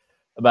earlier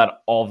about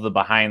all of the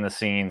behind the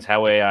scenes,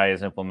 how AI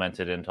is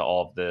implemented into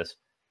all of this.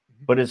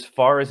 But as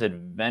far as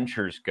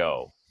adventures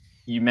go,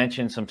 you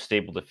mentioned some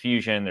stable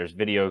diffusion, there's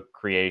video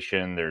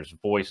creation, there's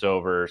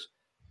voiceovers.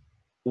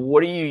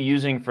 What are you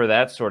using for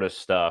that sort of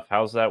stuff?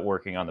 How's that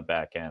working on the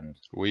back end?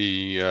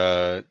 We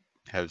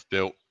have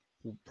built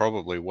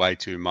probably way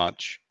too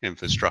much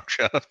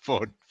infrastructure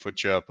for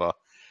Chirper.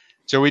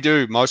 So we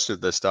do most of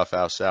the stuff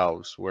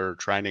ourselves. We're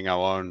training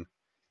our own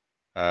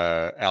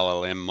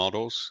LLM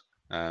models.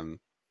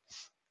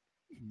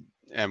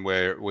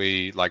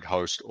 we like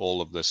host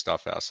all of this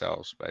stuff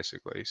ourselves,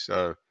 basically.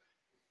 So,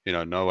 you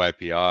know, no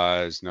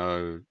APIs,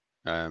 no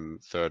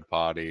third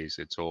parties.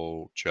 It's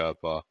all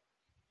Chirper.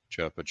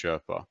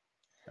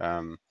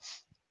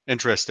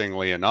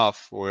 Interestingly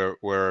enough,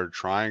 we're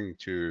trying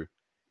to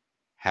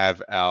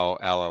have our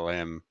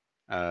LLM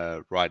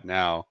right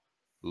now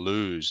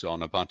lose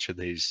on a bunch of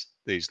these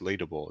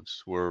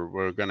leaderboards.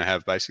 We're going to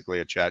have basically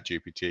a chat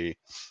GPT,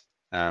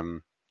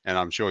 and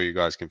I'm sure you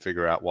guys can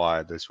figure out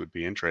why this would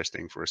be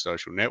interesting for a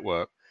social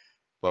network.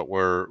 But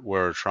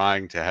we're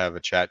trying to have a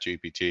chat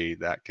GPT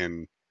that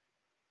can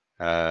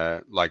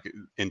like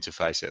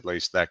interface, at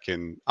least, that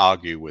can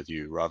argue with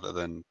you rather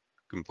than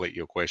complete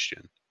your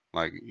question.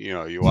 Like, you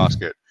know, you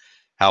ask it,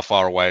 how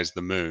far away is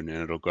the moon?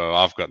 And it'll go,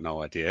 I've got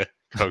no idea.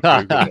 Go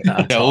Google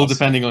it. Yeah, all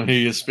depending on who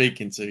you're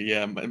speaking to.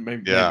 Yeah,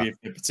 maybe Yeah. if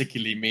they're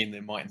particularly mean, they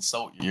might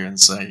insult you and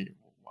say,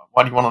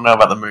 "Why do you want to know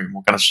about the moon?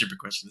 What kind of stupid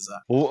question is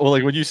that?" Well,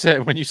 like when you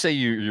say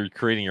you're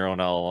creating your own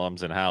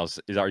LLMs in house,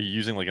 are you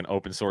using like an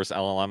open source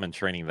LLM and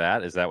training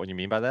that? Is that what you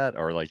mean by that,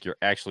 or like you're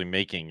actually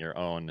making your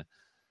own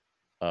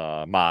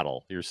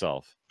model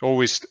yourself? Well,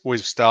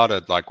 we've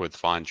started like with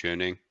fine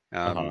tuning.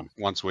 Uh-huh.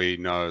 Once we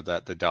know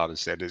that the data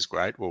set is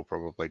great, we'll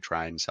probably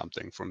train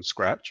something from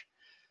scratch.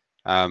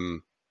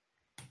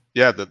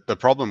 Yeah, the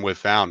problem we've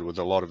found with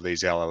a lot of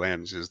these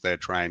LLMs is they're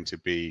trained to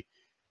be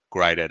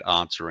great at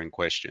answering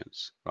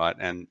questions, right?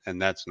 And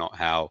that's not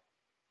how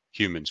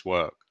humans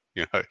work.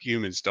 You know,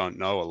 humans don't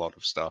know a lot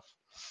of stuff,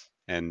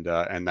 and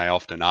they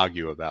often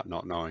argue about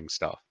not knowing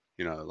stuff.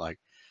 You know, like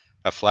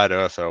a flat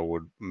earther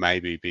would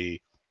maybe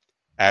be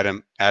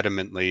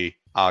adamantly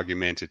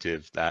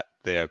argumentative that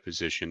their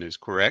position is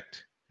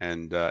correct,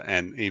 and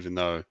even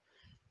though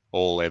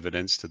all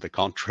evidence to the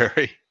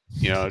contrary,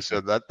 you know, so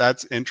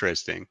that's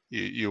interesting.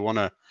 You want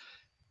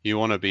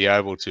to be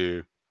able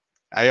to.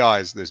 AI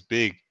is this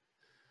big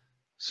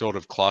sort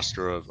of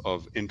cluster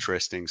of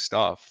interesting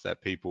stuff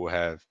that people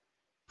have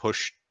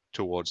pushed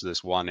towards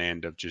this one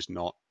end of just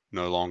no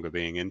longer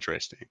being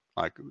interesting.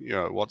 Like, you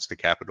know, what's the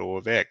capital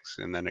of X?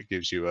 And then it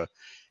gives you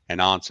an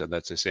answer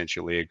that's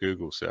essentially a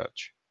Google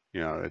search.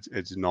 You know,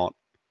 it's not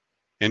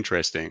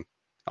interesting.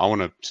 I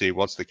want to see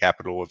what's the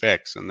capital of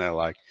X, and they're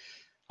like,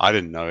 I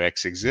didn't know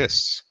X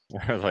exists.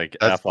 Or like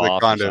That's F the off or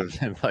kind of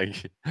something.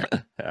 Like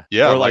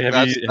yeah, or like like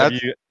have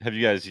you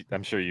guys,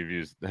 I'm sure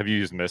have you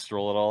used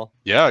Mistral at all?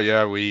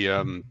 yeah we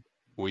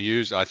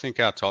use, I think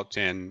our top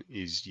 10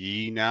 is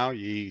Yi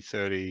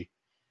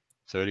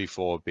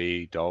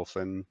 34B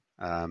Dolphin.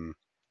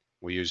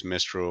 We use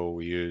Mistral.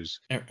 We use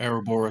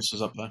Ouroboros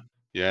is up there.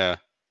 yeah.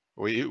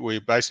 We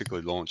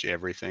basically launch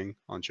everything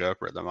on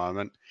Chirper at the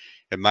moment.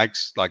 It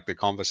makes like the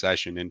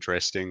conversation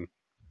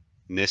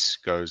interestingness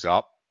goes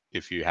up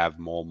if you have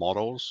more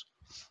models.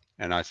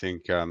 And I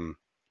think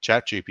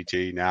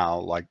ChatGPT now,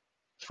 like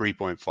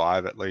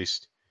 3.5 at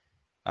least,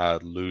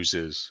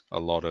 loses a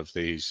lot of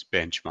these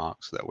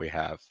benchmarks that we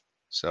have.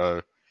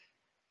 So,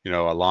 you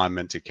know,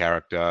 alignment to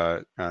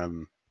character,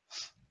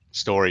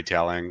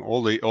 storytelling,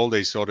 all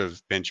these sort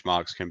of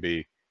benchmarks can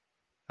be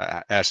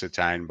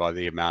ascertained by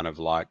the amount of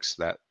likes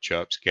that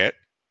chirps get.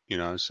 You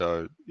know,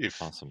 so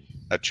if Awesome.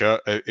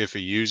 if a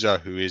user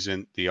who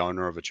isn't the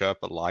owner of a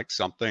chirper likes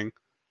something,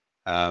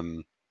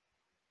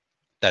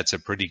 that's a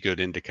pretty good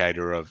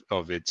indicator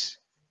of its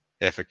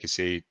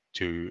efficacy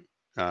to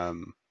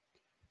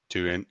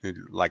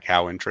like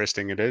how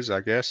interesting it is,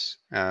 I guess.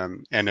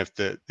 And if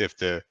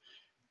the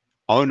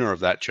owner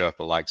of that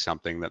chirper likes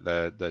something that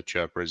the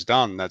chirper has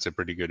done, that's a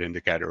pretty good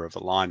indicator of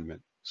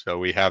alignment. So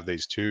we have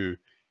these two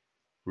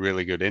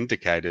really good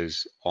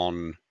indicators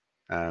on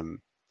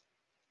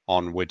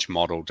which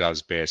model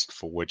does best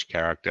for which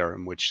character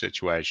in which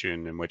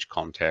situation in which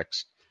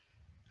context.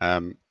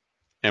 And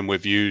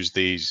we've used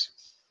these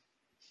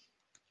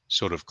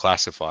sort of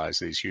classifiers,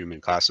 these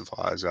human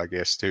classifiers, I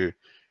guess, to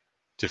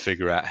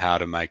figure out how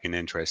to make an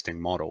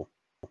interesting model.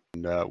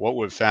 And what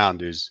we've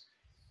found is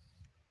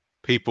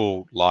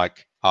people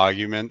like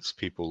arguments,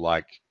 people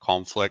like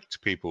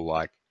conflict, people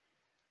like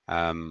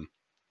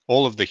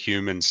all of the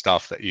human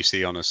stuff that you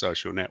see on a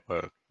social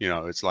network. You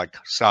know, it's like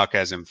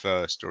sarcasm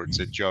first, or it's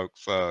a joke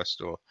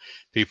first, or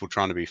people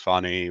trying to be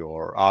funny,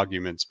 or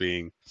arguments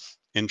being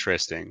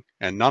interesting.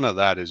 And none of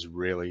that is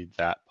really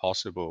that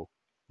possible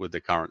with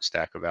the current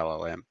stack of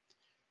LLM.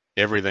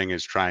 Everything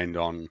is trained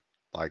on,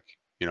 like,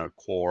 you know,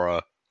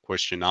 Quora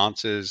question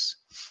answers,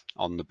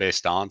 on the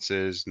best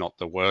answers, not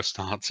the worst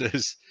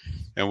answers.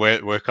 And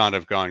we're kind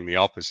of going the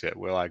opposite.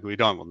 We're like, we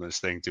don't want this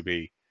thing to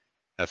be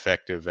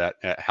effective at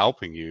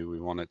helping you. We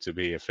want it to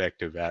be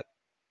effective at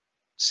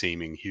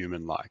seeming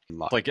human-like.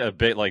 Like a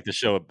bit like the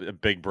show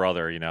Big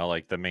Brother, you know,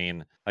 like the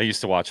main. I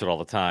used to watch it all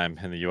the time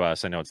in the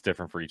U.S. I know it's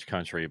different for each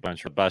country. A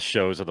bunch of the best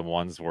shows are the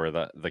ones where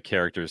the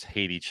characters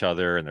hate each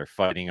other and they're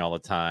fighting all the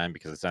time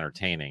because it's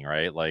entertaining,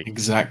 right? Like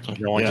Exactly.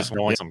 no one Yeah. just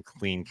wants some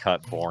clean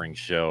cut, boring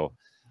show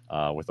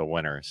with a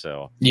winner.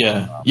 So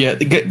Yeah,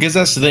 because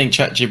that's the thing.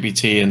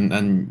 ChatGPT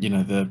and you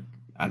know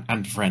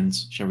and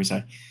friends, shall we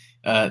say,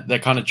 they're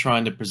kind of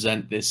trying to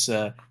present this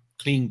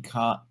clean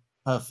cut,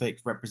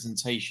 perfect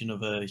representation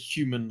of a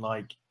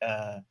human-like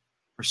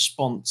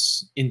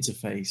response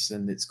interface,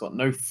 and it's got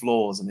no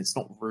flaws, and it's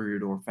not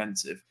rude or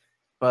offensive.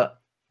 But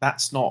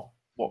that's not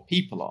what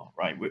people are,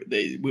 right?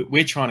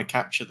 We're trying to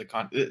capture the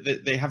kind.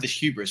 They have this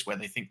hubris where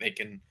they think they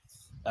can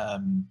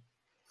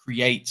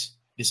create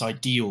this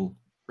ideal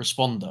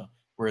responder,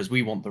 whereas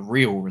we want the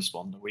real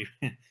responder. We,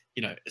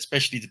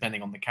 especially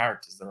depending on the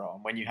characters there are.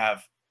 And when you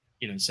have,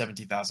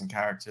 70,000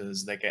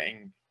 characters,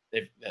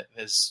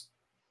 there's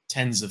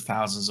tens of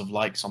thousands of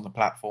likes on the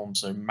platform,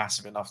 so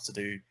massive enough to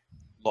do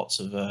lots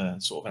of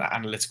sort of an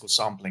analytical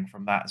sampling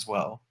from that as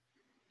well.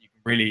 You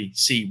can really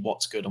see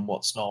what's good and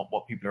what's not,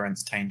 what people are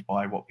entertained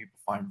by, what people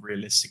find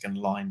realistic and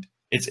aligned.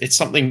 It's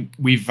something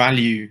we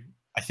value,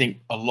 I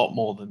think, a lot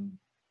more than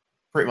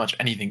pretty much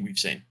anything we've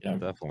seen.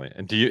 Definitely.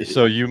 And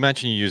so you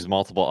mentioned you use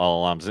multiple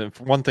LLMs, and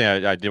one thing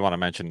I did want to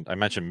mention, I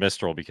mentioned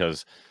Mistral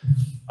because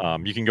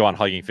you can go on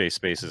Hugging Face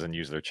Spaces and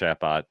use their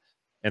chatbot.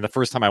 And the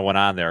first time I went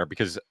on there,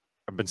 because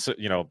I've been,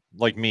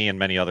 like me and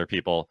many other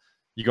people,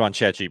 you go on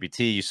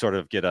ChatGPT, you sort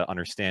of get an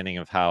understanding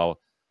of how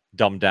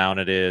dumbed down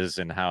it is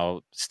and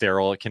how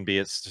sterile it can be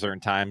at certain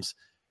times.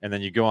 And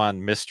then you go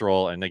on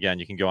Mistral, and again,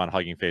 you can go on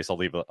Hugging Face. I'll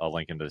leave a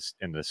link in the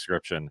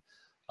description,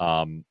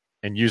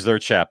 and use their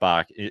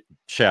chatbot,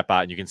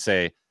 and you can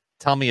say,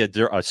 tell me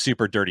a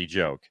super dirty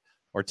joke,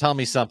 or tell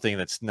me something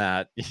that's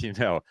not,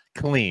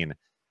 clean.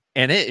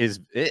 And it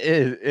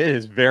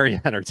is very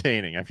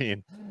entertaining. I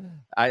mean,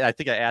 I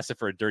think I asked it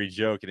for a dirty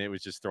joke, and it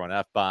was just throwing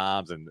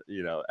F-bombs and,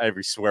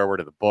 every swear word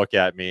of the book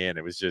at me. And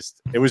it was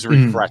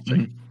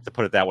refreshing, to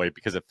put it that way,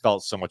 because it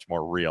felt so much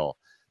more real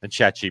than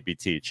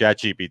ChatGPT.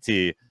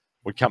 ChatGPT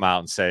would come out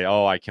and say,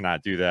 oh, I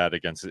cannot do that,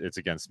 it's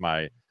against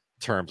my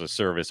terms of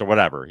service or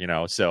whatever,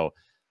 So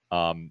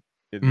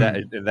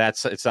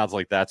it sounds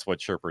like that's what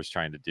Chirper is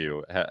trying to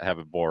do, have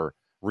a more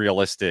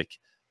realistic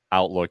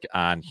outlook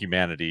on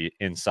humanity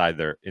inside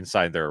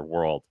their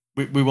world.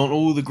 We want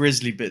all the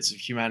grisly bits of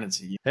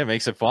humanity. It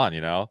makes it fun,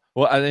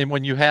 Well, and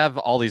when you have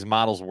all these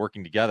models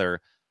working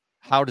together,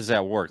 how does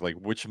that work? Like,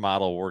 which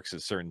model works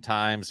at certain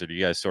times, or do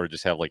you guys sort of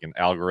just have like an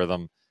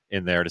algorithm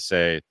in there to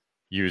say,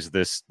 use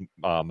this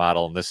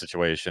model in this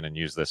situation and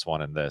use this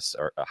one in this,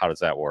 or how does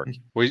that work?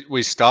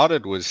 We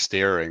started with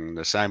steering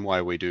the same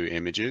way we do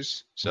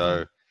images.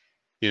 So,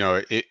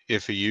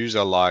 if a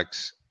user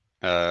likes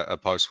a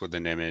post with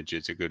an image,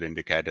 it's a good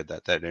indicator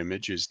that that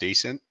image is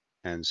decent,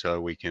 and so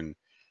we can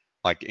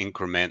like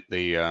increment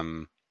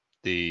the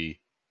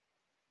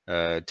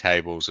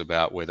tables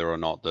about whether or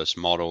not this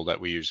model that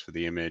we use for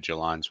the image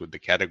aligns with the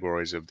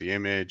categories of the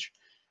image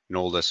and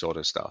all this sort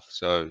of stuff.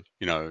 So,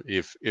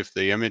 if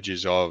the image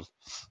is of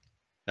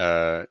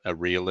a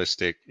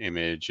realistic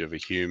image of a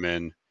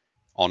human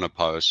on a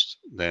post,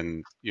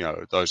 then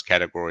those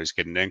categories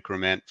get an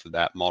increment for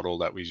that model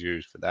that we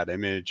use for that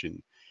image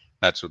and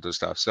that sort of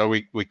stuff. So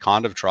we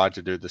kind of tried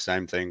to do the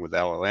same thing with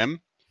LLM,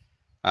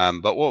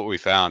 but what we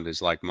found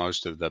is like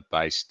most of the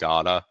base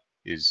data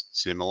is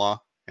similar,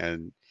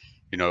 and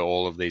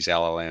all of these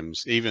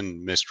LLMs,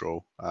 even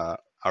Mistral, are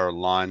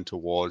aligned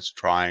towards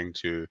trying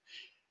to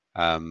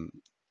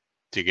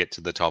get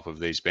to the top of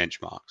these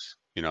benchmarks.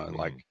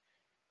 Like,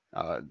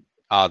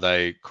 are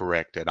they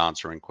correct at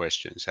answering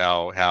questions?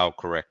 How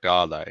correct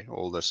are they?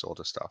 All this sort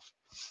of stuff.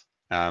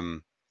 A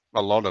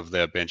lot of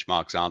their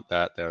benchmarks aren't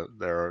that.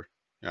 They're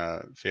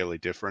fairly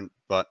different.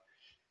 But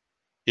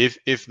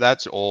if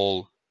that's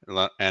all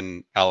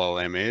an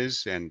LLM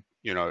is, and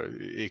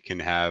it can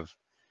have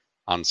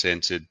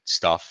uncensored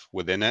stuff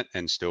within it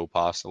and still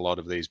pass a lot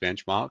of these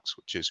benchmarks,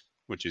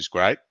 which is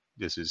great.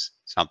 This is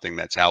something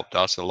that's helped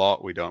us a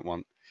lot. We don't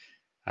want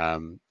a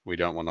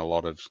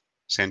lot of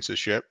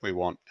censorship. We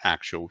want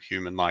actual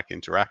human-like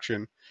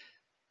interaction.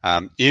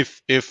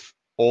 If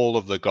all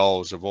of the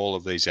goals of all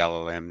of these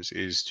LLMs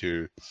is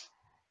to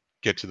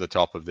get to the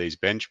top of these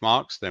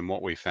benchmarks, then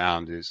what we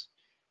found is,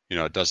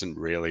 it doesn't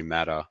really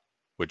matter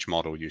which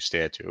model you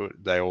stare to.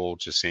 They all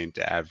just seem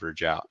to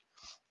average out.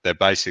 They're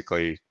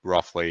basically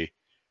roughly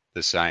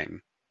the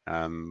same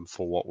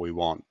for what we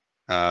want.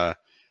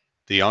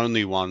 The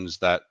only ones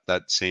that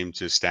seem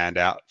to stand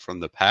out from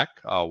the pack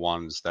are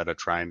ones that are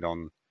trained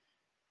on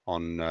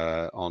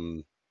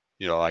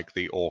like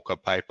the Orca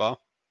paper.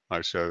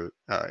 So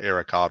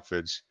Eric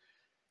Hartford's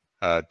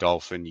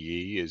Dolphin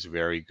Yi is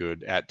very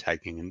good at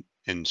taking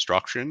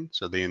instruction.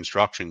 So the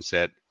instruction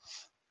set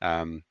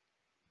and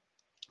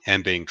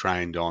being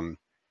trained on,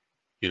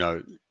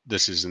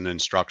 this is an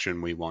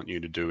instruction, we want you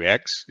to do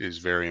X, is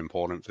very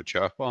important for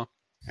Chirper.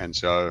 And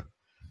so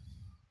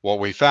what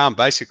we found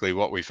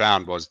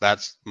was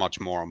that's much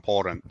more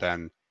important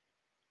than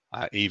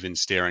even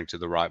steering to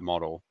the right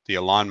model. The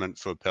alignment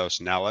for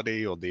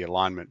personality or the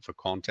alignment for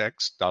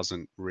context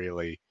doesn't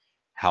really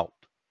help,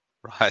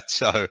 right?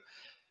 So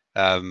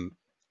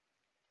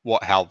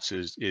what helps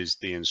is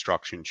the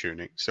instruction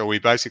tuning. So we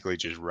basically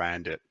just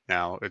ran it.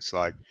 Now it's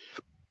like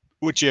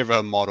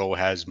whichever model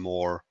has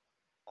more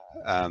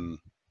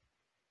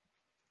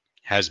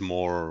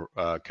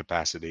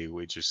capacity,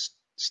 we just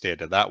steer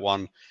to that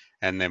one,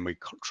 and then we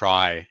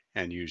try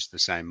and use the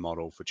same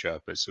model for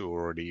Chirpers who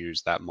already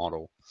use that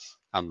model,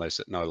 unless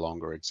it no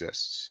longer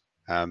exists.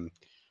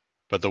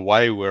 But the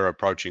way we're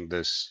approaching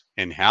this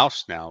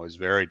in-house now is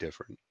very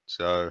different.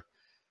 So,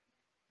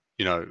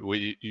 you know,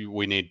 we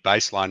need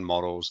baseline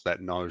models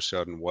that know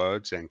certain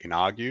words and can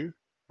argue,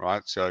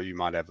 right? So you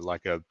might have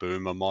like a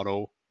boomer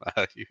model,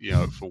 you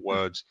know, for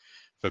words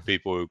for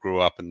people who grew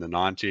up in the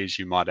 90s.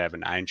 You might have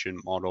an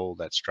ancient model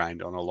that's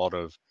trained on a lot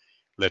of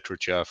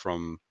literature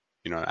from,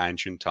 you know,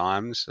 ancient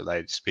times. So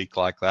they speak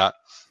like that.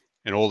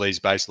 And all these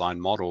baseline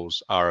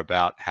models are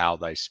about how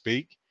they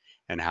speak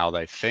and how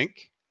they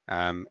think.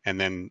 And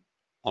then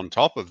on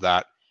top of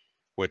that,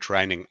 we're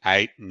training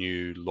 8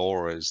 new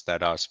LoRa's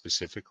that are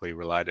specifically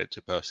related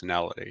to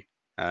personality.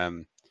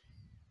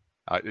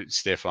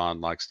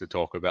 Stefan likes to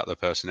talk about the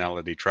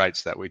personality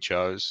traits that we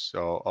chose,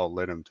 so I'll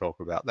let him talk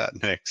about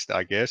that next,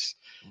 I guess.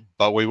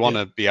 But we want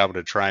to be able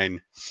to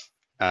train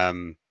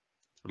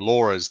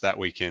LoRa's that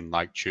we can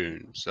like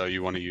tune. So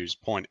you want to use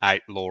 0.8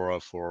 LoRa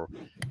for,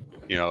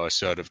 you know,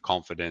 assertive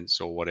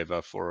confidence or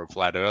whatever for a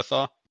flat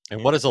earther.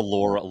 And what is a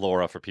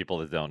LoRa for people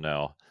that don't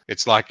know?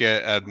 It's like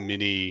a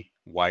mini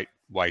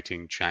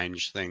weighting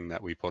change thing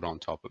that we put on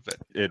top of it.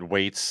 It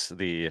weights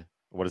the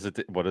what does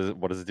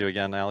it do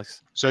again,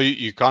 Alex? So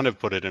you kind of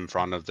put it in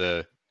front of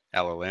the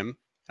LLM,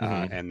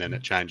 and then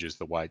it changes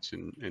the weights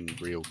in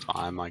real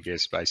time, I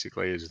guess,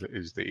 basically is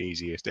the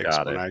easiest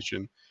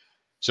explanation.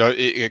 So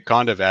it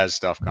kind of, as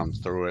stuff comes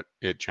through it,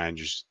 it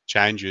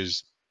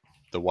changes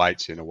the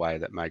weights in a way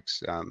that makes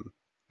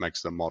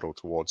the model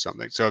towards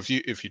something. So if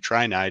you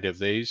train 8 of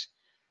these,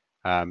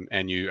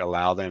 and you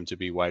allow them to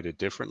be weighted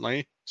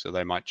differently, so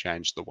they might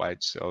change the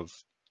weights of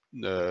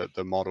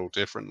the model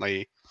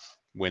differently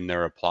when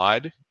they're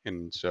applied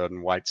in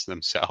certain weights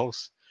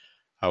themselves.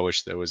 I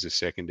wish there was a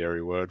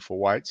secondary word for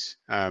weights.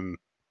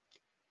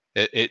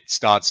 It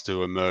starts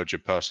to emerge a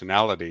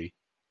personality,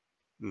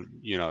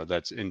 you know,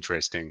 that's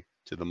interesting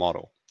to the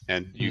model.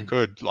 And you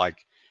could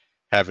like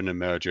have an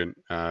emergent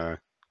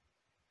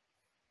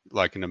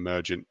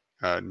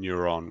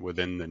neuron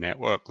within the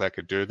network that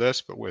could do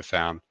this, but we've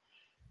found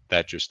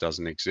that just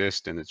doesn't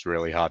exist, and it's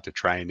really hard to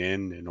train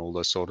in and all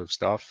this sort of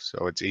stuff.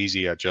 So it's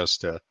easier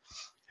just to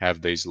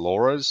have these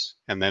LoRa's,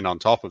 and then on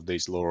top of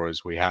these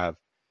LoRa's, we have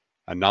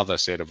another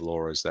set of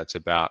LoRa's that's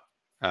about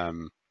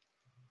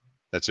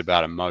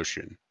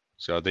emotion.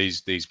 So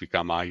these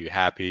become: are you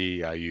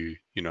happy? Are you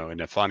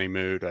in a funny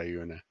mood? Are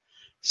you in a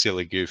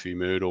silly, goofy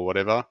mood, or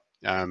whatever?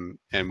 And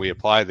we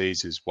apply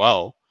these as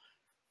well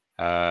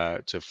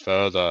to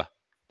further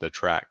the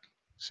track.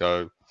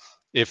 So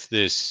if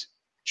this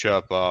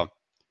chirper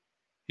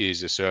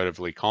is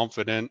assertively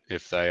confident,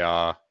 if they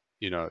are,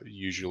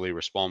 usually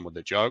respond with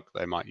a joke,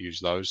 they might use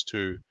those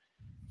 2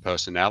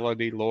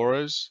 personality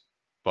LoRa's.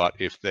 But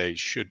if they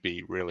should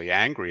be really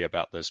angry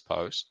about this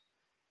post,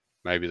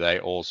 maybe they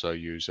also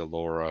use a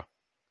LoRa,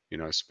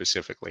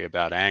 specifically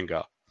about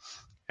anger.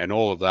 And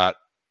all of that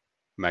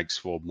makes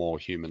for more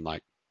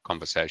human-like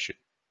conversation.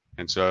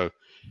 And so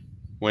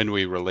when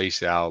we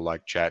release our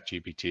like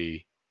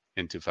ChatGPT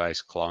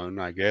interface clone,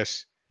 I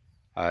guess,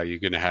 you're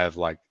going to have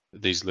like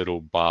these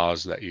little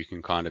bars that you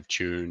can kind of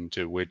tune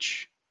to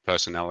which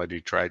personality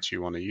traits you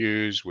want to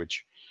use,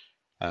 which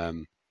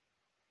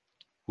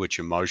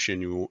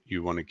emotion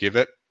you want to give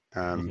it,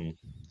 and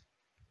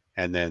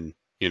then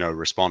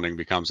responding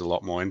becomes a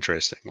lot more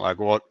interesting. Like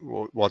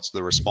what's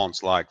the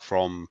response like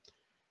from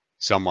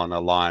someone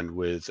aligned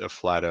with a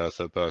flat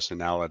earther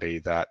personality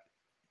that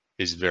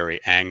is very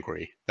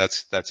angry?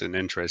 That's an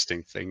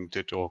interesting thing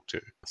to talk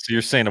to. So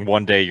you're saying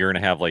one day you're going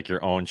to have like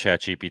your own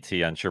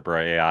ChatGPT on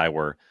Chirper.ai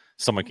where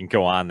someone can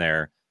go on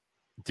there,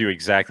 do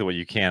exactly what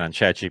you can on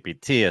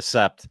ChatGPT,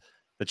 except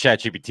the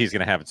ChatGPT is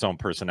going to have its own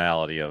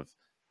personality of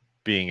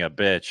being a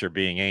bitch or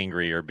being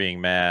angry or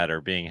being mad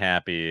or being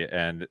happy,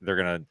 and they're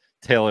going to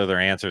tailor their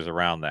answers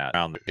around that.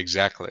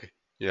 Exactly.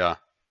 Yeah.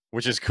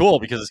 Which is cool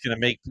because it's going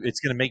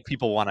to make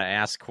people want to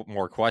ask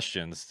more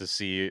questions to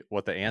see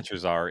what the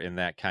answers are in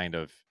that kind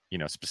of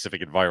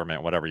specific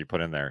environment, whatever you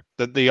put in there.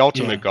 The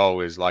ultimate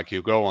goal is like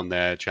you'll go on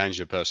there, change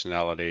your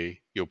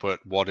personality, you'll put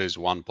what is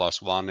 1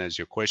 + 1 as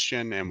your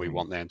question, and we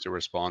want them to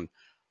respond,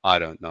 I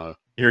don't know.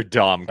 You're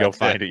dumb. Go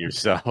find it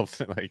yourself.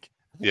 Like,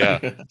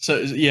 yeah. So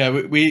yeah,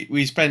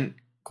 we spent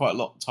quite a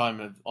lot of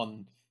time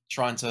on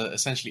trying to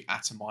essentially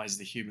atomize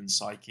the human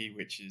psyche,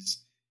 which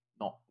is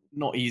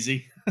not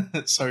easy.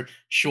 So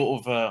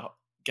short of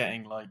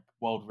getting like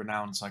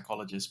world-renowned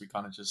psychologists, we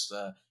kind of just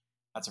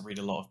had to read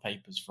a lot of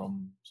papers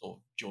from sort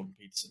of Jordan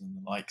Peterson and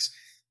the likes.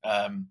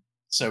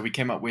 So we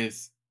came up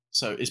with,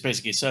 so it's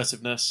basically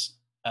assertiveness,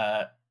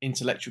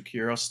 intellectual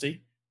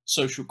curiosity,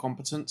 social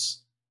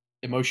competence,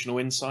 emotional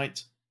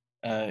insight,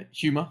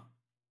 humor,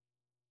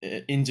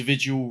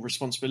 individual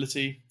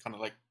responsibility, kind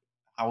of like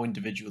how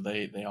individual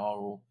they are,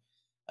 or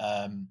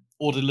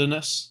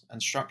orderliness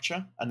and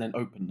structure, and then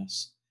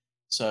openness.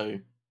 So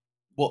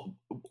what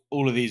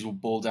all of these will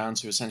boil down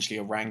to essentially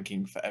a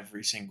ranking for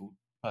every single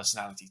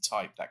personality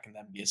type that can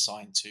then be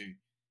assigned to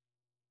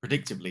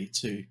predictably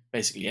to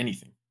basically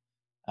anything.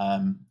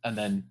 And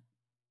then,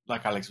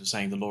 like Alex was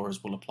saying, the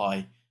LoRa's will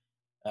apply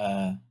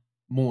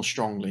more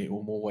strongly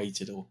or more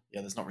weighted, or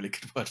there's not really a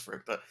good word for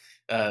it,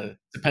 but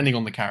depending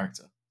on the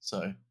character.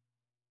 So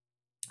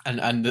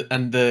And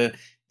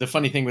the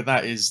funny thing with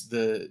that is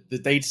the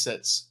data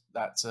sets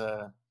that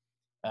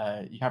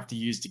you have to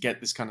use to get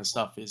this kind of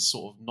stuff is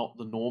sort of not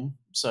the norm.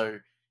 So,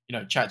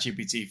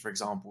 ChatGPT, for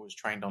example, was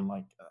trained on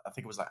I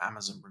think it was like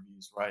Amazon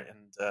reviews, right?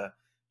 And a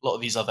lot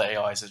of these other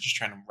AIs are just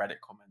trained on Reddit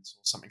comments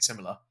or something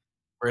similar.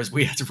 Whereas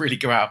we had to really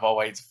go out of our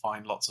way to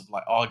find lots of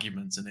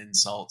arguments and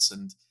insults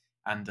and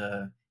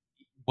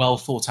well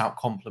thought out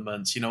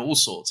compliments, all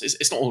sorts.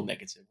 It's not all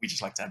negative. We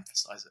just like to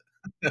emphasize it.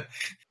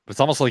 It's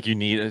almost like you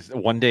need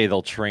one day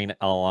they'll train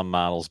LLM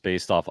models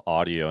based off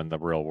audio in the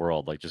real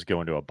world, like just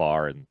go into a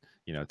bar and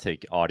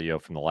take audio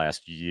from the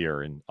last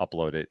year and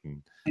upload it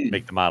and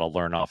make the model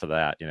learn off of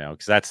that,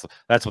 because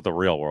that's what the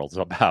real world's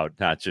about,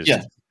 not just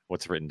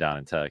what's written down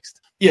in text.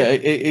 Yeah,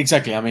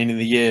 exactly. I mean, in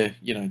the year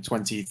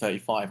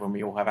 2035, when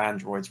we all have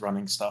androids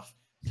running stuff,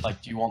 do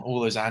you want all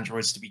those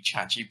androids to be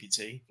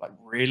ChatGPT?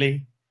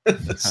 Really?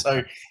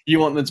 So you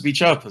want them to be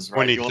chirpers,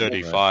 right?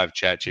 2035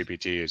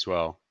 ChatGPT as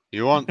well.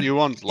 You want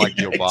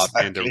your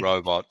bartender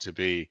robot to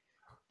be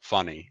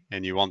funny,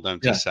 and you want them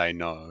to say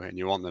no, and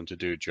you want them to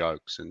do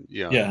jokes, and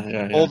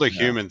all the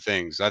human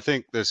things. I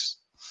think this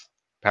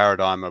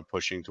paradigm of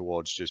pushing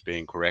towards just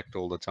being correct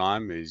all the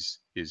time is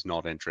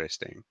not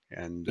interesting,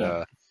 and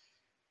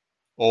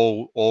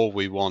all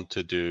we want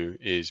to do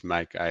is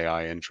make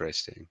AI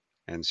interesting.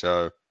 And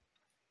so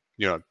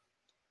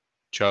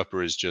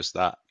Chirper is just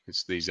that.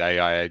 It's these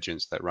AI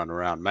agents that run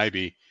around.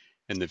 Maybe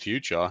in the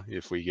future,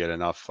 if we get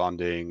enough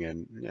funding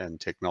and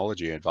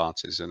technology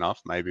advances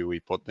enough, maybe we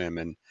put them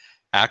in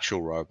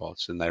actual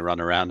robots and they run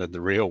around in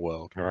the real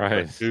world.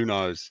 Right. But who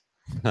knows?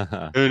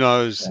 Who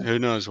knows? Who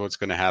knows what's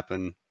going to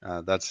happen?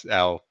 That's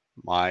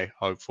my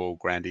hopeful,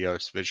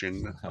 grandiose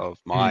vision of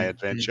my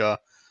adventure.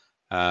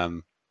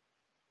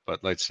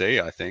 But let's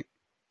see. I think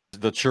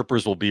the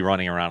chirpers will be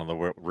running around in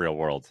the real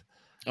world.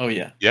 Oh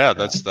yeah. Yeah,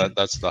 that's the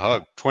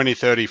hope.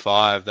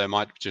 2035, they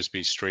might just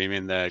be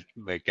streaming their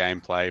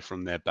gameplay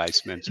from their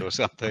basement or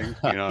something.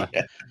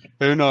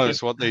 Who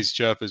knows what these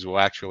chirpers will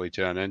actually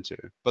turn into?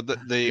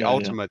 But the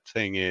ultimate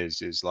thing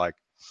is like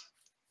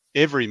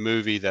every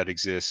movie that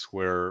exists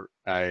where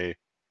an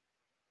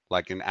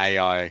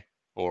AI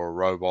or a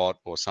robot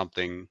or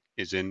something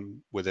is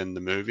within the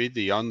movie,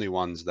 the only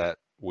ones that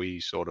we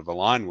sort of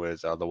align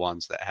with are the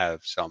ones that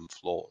have some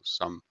flaws,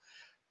 some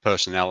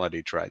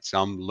personality traits,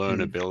 some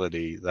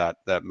learnability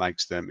that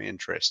makes them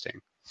interesting.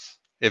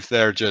 If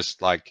they're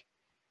just like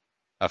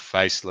a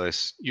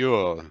faceless,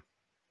 you're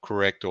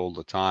correct all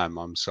the time,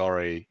 I'm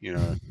sorry,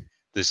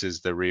 this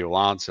is the real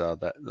answer,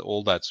 that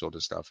all that sort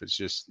of stuff,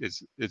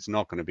 it's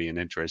not going to be an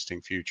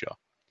interesting future.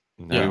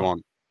 No.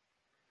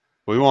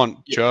 We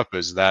want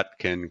chirpers that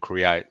can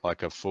create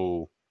like a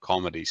full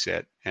comedy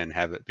set and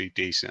have it be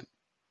decent,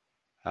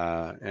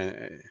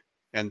 and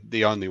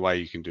the only way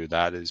you can do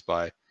that is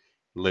by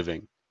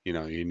living.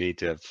 You need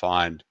to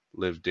find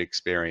lived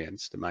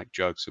experience to make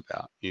jokes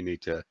about. You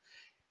need to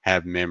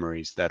have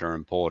memories that are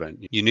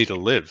important. You need to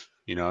live,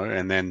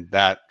 and then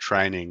that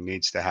training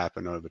needs to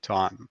happen over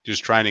time.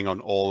 Just training on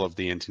all of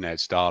the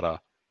internet's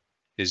data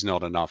is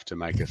not enough to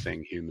make a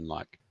thing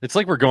human-like. It's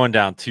like we're going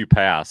down two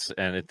paths,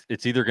 and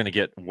it's either going to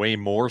get way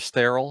more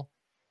sterile,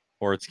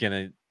 or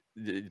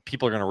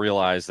people are going to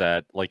realize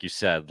that, like you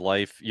said,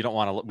 life, we don't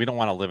want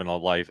to live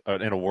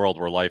in a world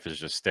where life is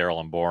just sterile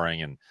and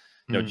boring and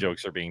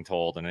jokes are being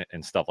told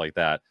and stuff like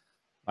that.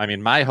 I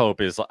mean, my hope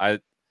is I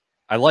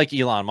like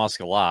Elon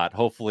Musk a lot.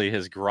 Hopefully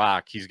his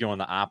Grok, he's going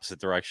the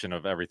opposite direction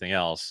of everything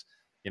else.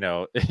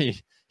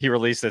 He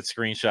released that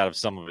screenshot of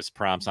some of his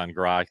prompts on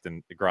Grok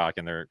and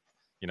they're,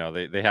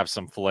 they have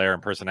some flair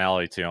and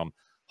personality to them.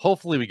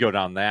 Hopefully we go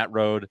down that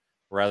road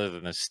rather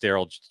than the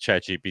sterile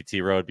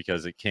ChatGPT road,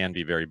 because it can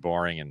be very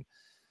boring and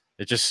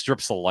it just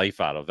strips the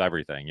life out of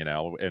everything,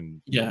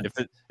 and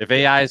if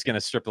AI is going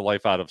to strip the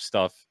life out of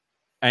stuff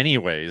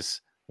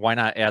anyways, why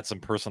not add some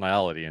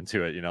personality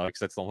into it, because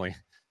that's the only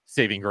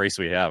saving grace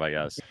we have, I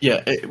guess.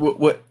 Yeah,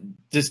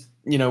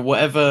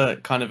 whatever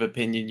kind of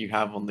opinion you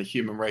have on the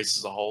human race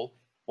as a whole,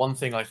 one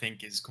thing I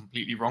think is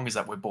completely wrong is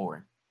that we're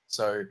boring.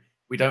 So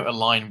we don't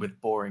align with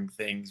boring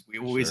things. We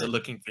always are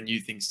looking for new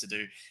things to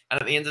do.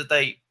 And at the end of the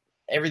day,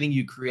 everything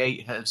you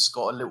create has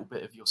got a little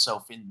bit of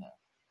yourself in there.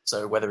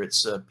 So whether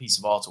it's a piece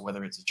of art or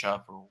whether it's a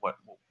chirper or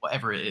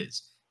whatever it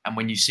is. And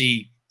when you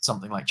see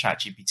something like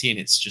ChatGPT and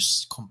it's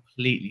just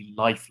completely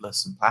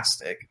lifeless and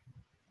plastic,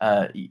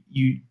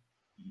 you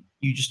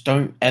just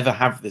don't ever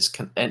have this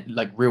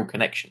real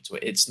connection to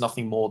it. It's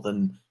nothing more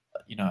than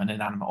an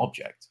inanimate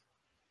object.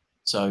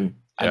 So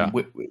and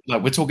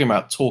we're talking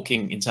about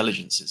talking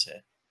intelligences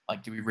here.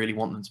 Do we really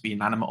want them to be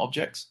inanimate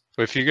objects?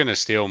 Well, if you're going to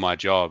steal my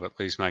job, at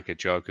least make a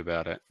joke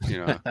about it.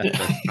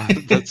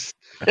 That's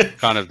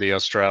kind of the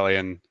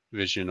Australian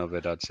vision of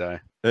it, I'd say.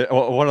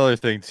 One other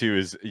thing too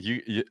is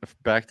you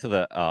back to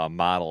the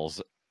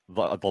models.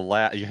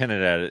 You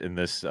hinted at it in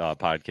this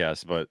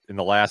podcast, but in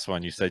the last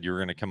one, you said you were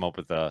going to come up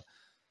with a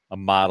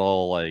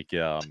model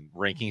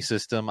ranking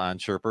system on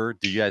Chirper.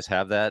 Do you guys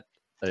have that?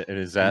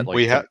 Is that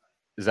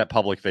is that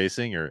public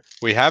facing, or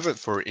we have it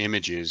for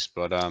images?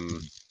 But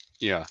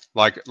yeah,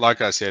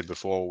 like I said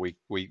before, we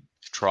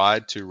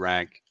tried to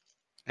rank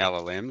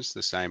LLMs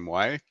the same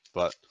way,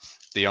 but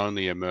the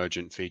only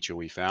emergent feature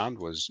we found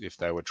was if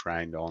they were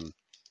trained on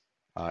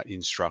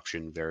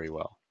instruction very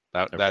well.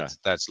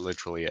 That's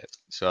literally it.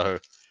 So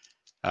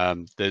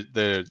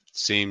there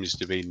seems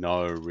to be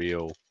no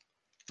real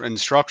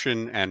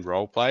instruction and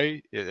role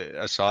play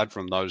aside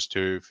from those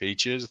two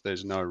features.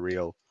 There's no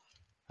real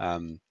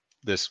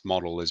this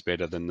model is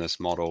better than this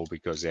model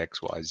because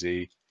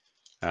XYZ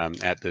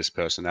at this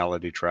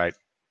personality trait.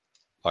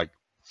 Like,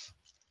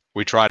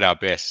 we tried our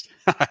best,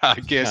 I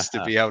guess,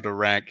 to be able to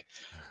rank,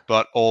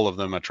 but all of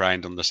them are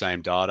trained on the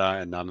same data,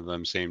 and none of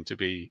them seem to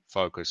be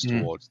focused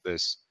towards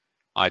this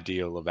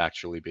ideal of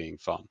actually being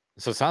fun.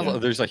 So it sounds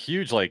like there's a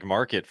huge like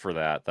market for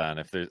that then.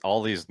 If there's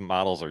all these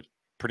models are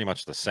pretty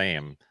much the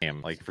same,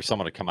 like for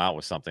someone to come out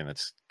with something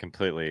that's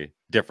completely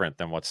different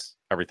than what's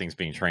everything's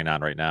being trained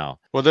on right now.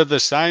 Well, they're the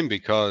same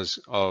because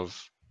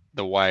of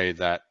the way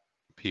that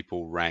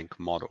people rank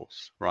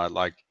models, right?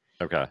 Like,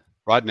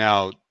 right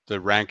now, the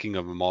ranking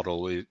of a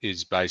model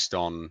is based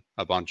on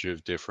a bunch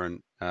of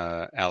different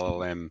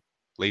LLM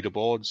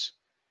leaderboards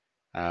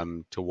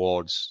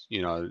towards,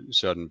 you know,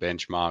 certain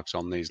benchmarks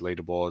on these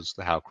leaderboards.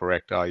 How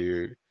correct are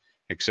you,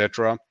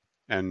 etc.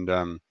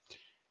 And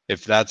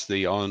if that's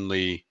the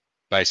only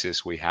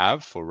basis we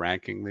have for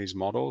ranking these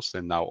models,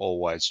 then they'll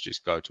always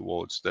just go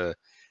towards the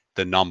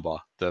number,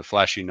 the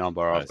flashy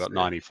number. I've got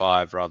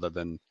 95 rather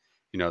than,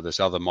 you know, this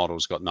other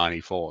model's got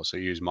 94. So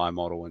use my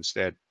model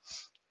instead.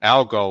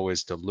 Our goal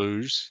is to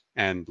lose,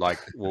 and like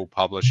we'll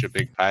publish a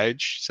big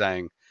page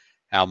saying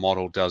our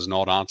model does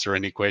not answer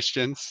any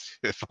questions.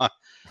 If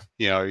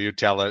you know, you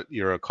tell it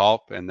you're a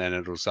cop, and then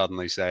it'll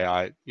suddenly say,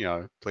 I, you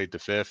know, plead the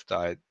fifth.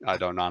 I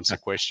don't answer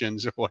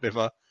questions or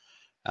whatever.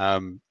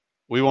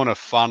 We want a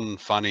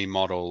funny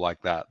model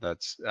like that.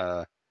 That's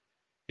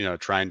you know,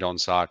 trained on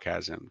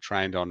sarcasm,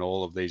 trained on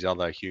all of these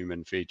other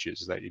human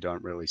features that you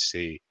don't really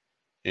see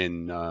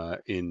in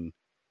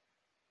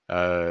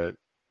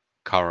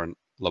current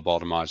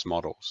lobotomized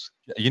models.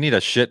 You need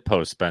a shit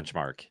post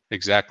benchmark.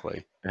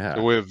 Exactly. Yeah.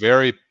 So we're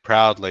very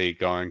proudly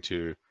going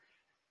to,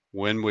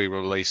 when we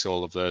release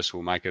all of this,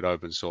 we'll make it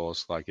open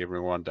source like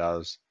everyone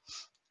does.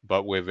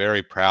 But we're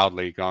very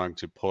proudly going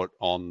to put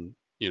on,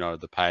 you know,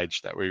 the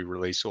page that we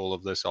release all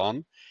of this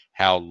on,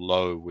 how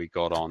low we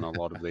got on a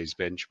lot of these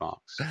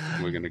benchmarks.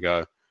 And we're going to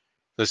go,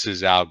 this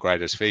is our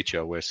greatest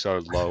feature. We're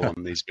so low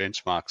on these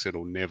benchmarks,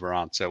 it'll never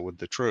answer with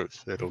the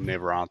truth. It'll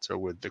never answer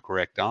with the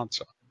correct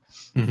answer.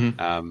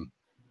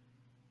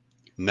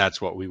 And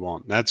that's what we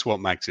want. That's what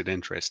makes it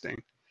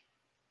interesting.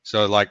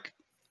 So like,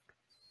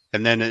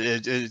 and then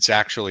it's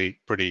actually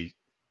pretty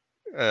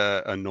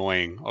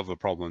annoying of a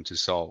problem to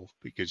solve,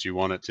 because you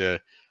want it to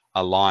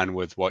align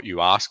with what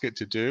you ask it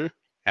to do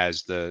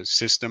as the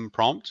system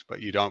prompt, but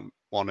you don't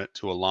want it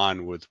to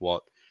align with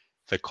what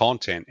the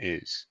content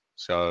is.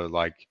 So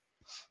like,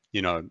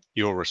 you know,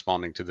 you're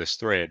responding to this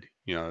thread,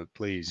 you know,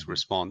 please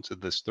respond to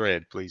this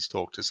thread, please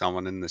talk to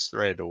someone in this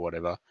thread or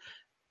whatever.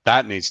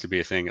 That needs to be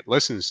a thing it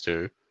listens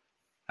to.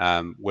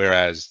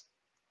 Whereas,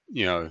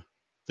 you know,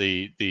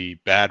 the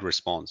bad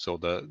response or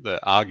the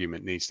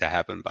argument needs to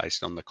happen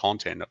based on the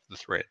content of the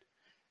thread,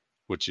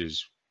 which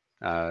is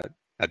a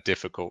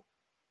difficult,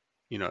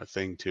 you know,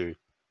 thing to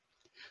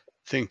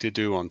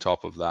do on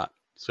top of that.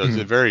 So it's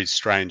a very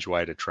strange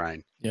way to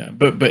train. Yeah,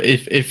 but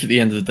if at the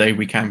end of the day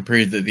we can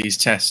prove that these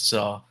tests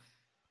are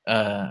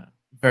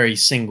very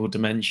single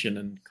dimension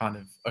and kind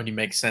of only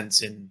make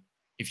sense in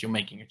if you're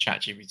making a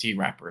ChatGPT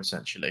wrapper,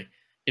 essentially.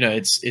 You know,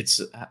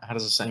 it's how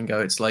does the saying go?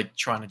 It's like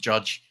trying to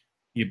judge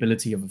the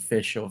ability of a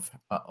fish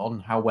on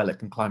how well it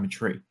can climb a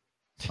tree.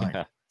 Right?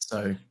 Yeah.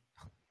 So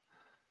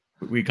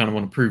we kind of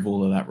want to prove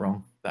all of that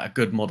wrong. That a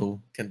good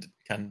model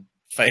can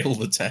fail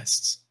the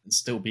tests and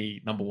still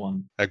be number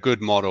one. A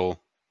good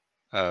model,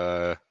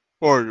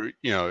 or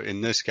you know,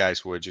 in this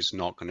case, we're just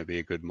not going to be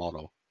a good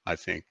model. I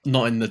think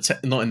not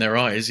in their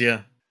eyes.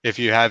 Yeah. If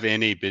you have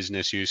any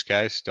business use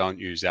case, don't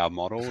use our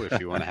model. If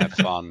you want to have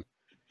fun,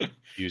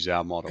 use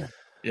our model.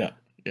 Yeah.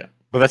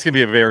 But that's going to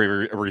be a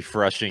very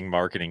refreshing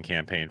marketing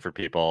campaign for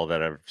people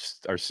that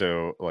are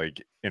so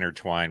like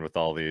intertwined with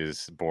all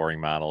these boring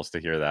models to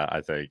hear that,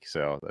 I think.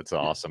 So that's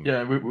awesome.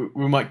 Yeah,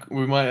 we might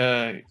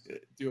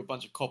do a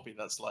bunch of copy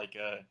that's like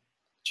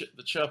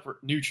the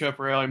new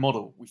Chirper.ai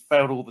model. We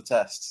failed all the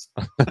tests.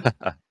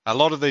 A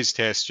lot of these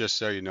tests, just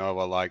so you know,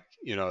 are like,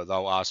 you know,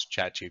 they'll ask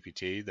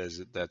ChatGPT.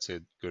 That's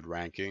a good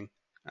ranking.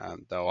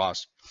 They'll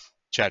ask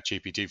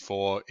ChatGPT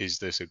 4, is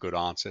this a good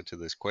answer to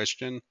this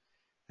question?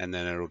 And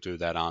then it'll do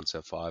that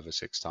answer 5 or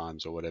 6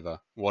 times or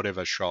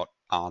whatever shot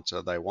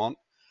answer they want.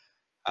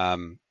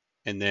 And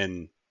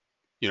then,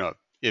 you know,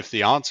 if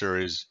the answer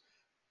is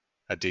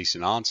a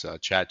decent answer,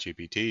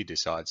 ChatGPT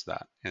decides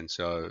that. And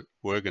so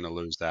we're going to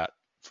lose that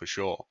for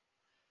sure.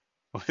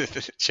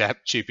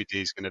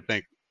 ChatGPT is going to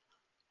think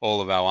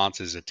all of our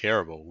answers are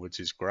terrible, which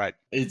is great.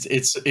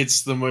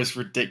 It's the most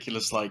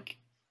ridiculous, like,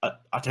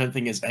 I don't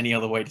think there's any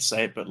other way to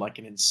say it, but like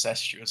an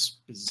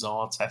incestuous,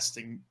 bizarre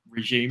testing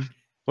regime.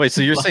 Wait,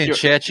 so you're Like saying you're-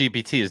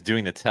 ChatGPT is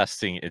doing the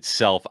testing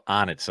itself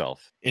on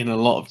itself? in a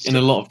lot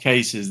of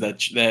cases,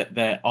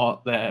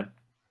 they're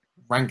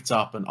ranked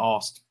up and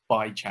asked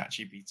by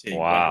ChatGPT.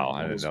 Wow,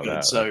 whether the I didn't model's know good.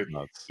 that. So That's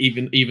nuts.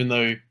 even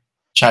though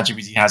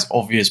ChatGPT has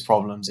obvious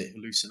problems, it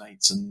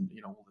hallucinates and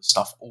all this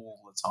stuff all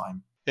the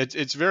time.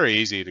 It's very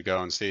easy to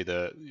go and see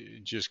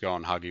just go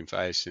on Hugging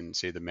Face and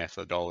see the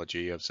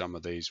methodology of some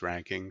of these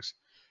rankings.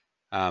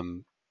 I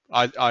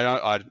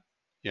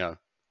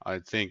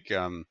think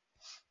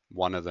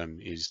one of them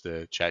is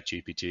the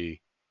ChatGPT.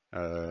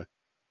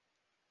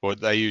 Or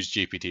they use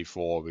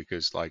GPT-4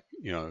 because, like,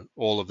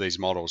 all of these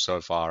models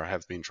so far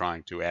have been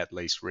trying to at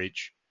least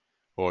reach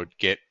or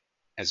get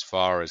as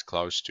far as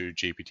close to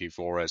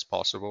GPT-4 as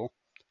possible.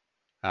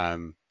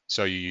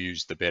 So you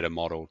use the better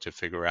model to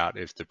figure out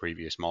if the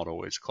previous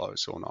model is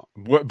close or not.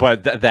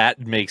 But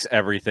that makes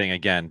everything,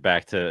 again,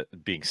 back to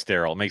being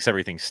sterile. It makes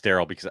everything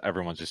sterile because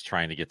everyone's just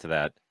trying to get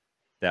to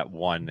that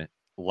one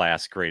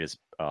last greatest.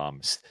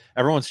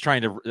 Everyone's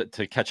trying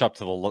to catch up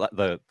to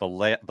the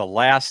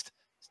last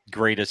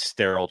greatest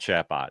sterile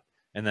chatbot,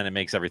 and then it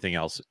makes everything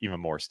else even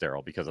more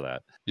sterile because of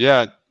that.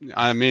 Yeah,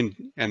 I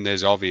mean, and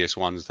there's obvious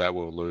ones that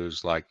will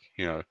lose, like,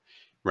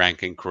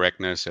 ranking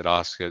correctness. It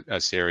asks a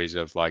series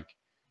of, like,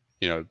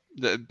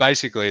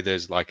 basically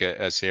there's like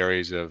a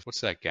series of,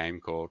 what's that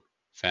game called?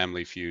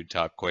 Family Feud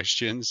type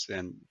questions,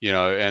 and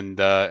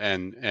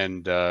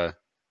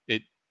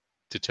it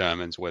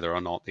determines whether or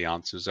not the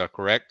answers are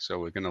correct. So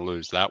we're going to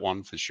lose that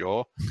one for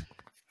sure.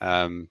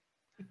 So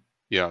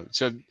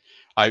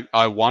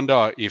I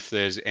wonder if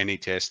there's any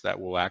test that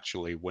will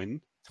actually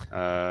win.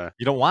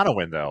 You don't want to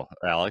win though,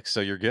 Alex. So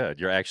you're good.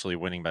 You're actually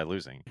winning by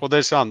losing. Well,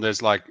 there's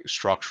like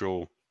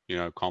structural,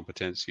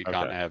 competence. You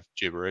can't have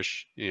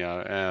gibberish,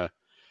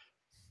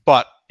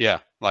 but yeah,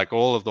 like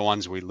all of the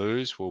ones we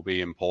lose will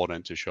be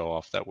important to show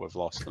off that we've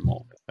lost them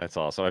all. That's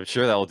awesome. I'm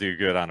sure that will do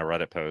good on a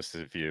Reddit post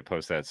if you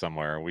post that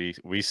somewhere. We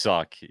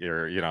suck,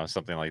 or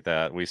something like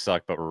that. We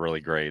suck, but we're really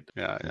great.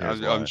 Yeah,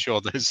 I'm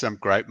sure there's some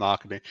great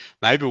marketing.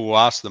 Maybe we'll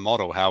ask the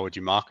model, how would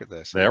you market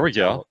this? There we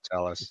go.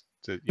 Tell us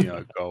to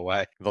go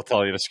away. They'll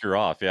tell you to screw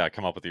off. Yeah,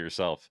 come up with it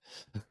yourself.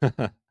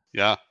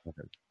 Yeah,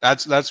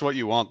 that's what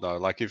you want though.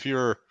 Like if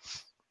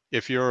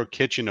your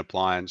kitchen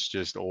appliance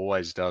just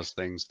always does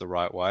things the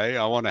right way,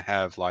 I want to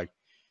have like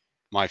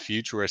my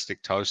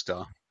futuristic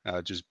toaster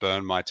just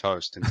burn my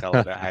toast and tell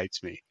it it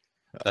hates me.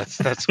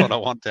 That's what I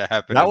want to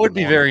happen. That would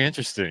be very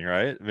interesting,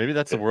 right? Maybe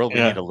that's the world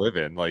we need to live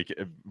in. Like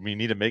we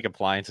need to make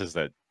appliances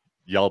that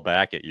yell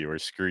back at you or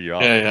screw you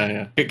up.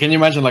 Yeah. Can you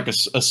imagine like a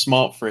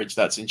smart fridge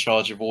that's in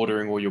charge of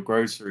ordering all your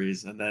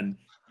groceries, and then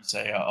you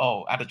say,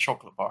 "Oh, add a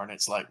chocolate bar," and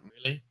it's like,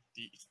 "Really?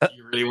 Do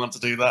you really want to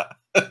do that?"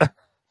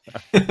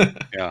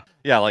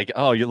 Yeah. Like,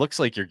 oh, it looks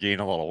like you're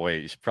gaining a little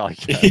weight. You should probably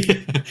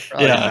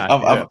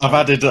I've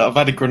added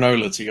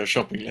granola to your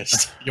shopping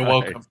list. You're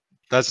welcome.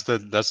 That's the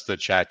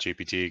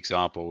ChatGPT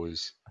example.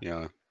 Is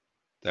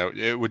that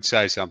it would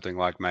say something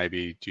like,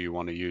 maybe, do you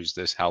want to use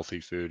this healthy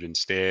food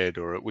instead,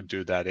 or it would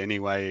do that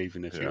anyway,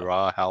 even if you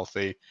are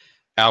healthy.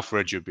 Our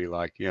fridge would be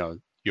like,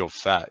 you're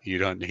fat, you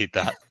don't need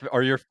that.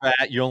 Or you're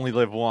fat, you only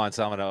live once,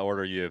 I'm gonna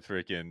order you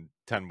freaking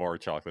 10 more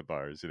chocolate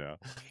bars,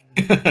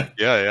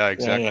 Yeah,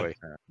 exactly.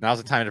 Yeah. Now's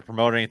the time to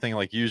promote anything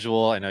like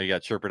usual. I know you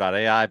got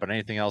Chirper.ai, but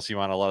anything else you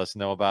want to let us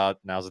know about,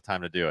 now's the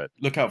time to do it.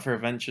 Look out for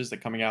adventures. They're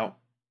coming out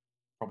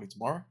probably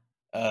tomorrow,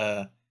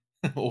 or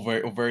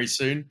very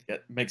soon.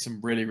 Make some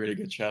really, really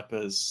good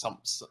Chirpers.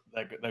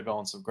 They'll go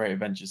on some great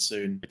adventures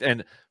soon.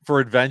 And for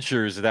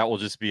adventures, that will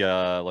just be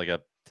like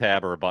a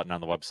tab or a button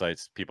on the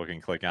websites people can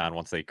click on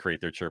once they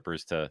create their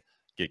Chirpers to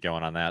get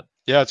going on that.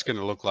 Yeah, it's going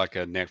to look like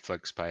a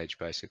Netflix page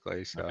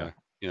basically. So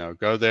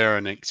go there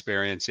and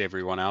experience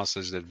everyone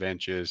else's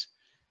adventures.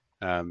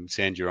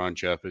 Send your own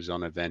Chirpers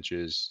on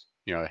adventures.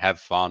 Have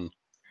fun.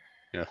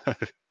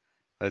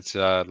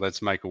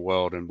 Let's make a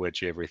world in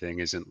which everything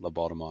isn't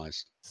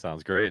lobotomized.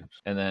 Sounds great.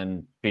 And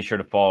then be sure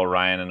to follow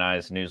Ryan and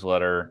I's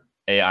newsletter,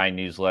 AI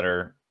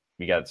newsletter.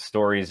 We got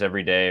stories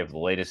every day of the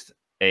latest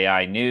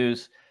AI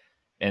news.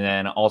 And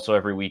then also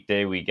every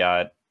weekday, we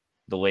got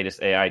the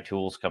latest AI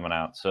tools coming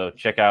out. So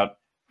check out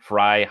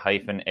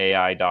fry-ai.com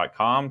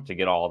to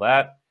get all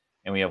that.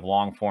 And we have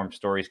long form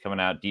stories coming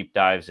out, deep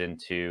dives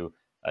into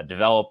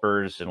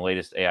developers and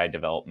latest AI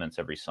developments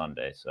every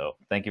Sunday. So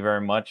thank you very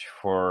much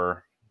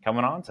for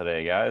coming on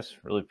today, guys.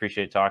 Really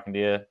appreciate talking to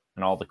you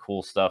and all the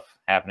cool stuff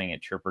happening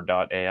at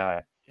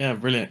Chirper.ai. Yeah,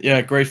 brilliant.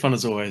 Yeah, great fun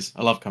as always.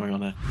 I love coming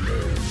on here.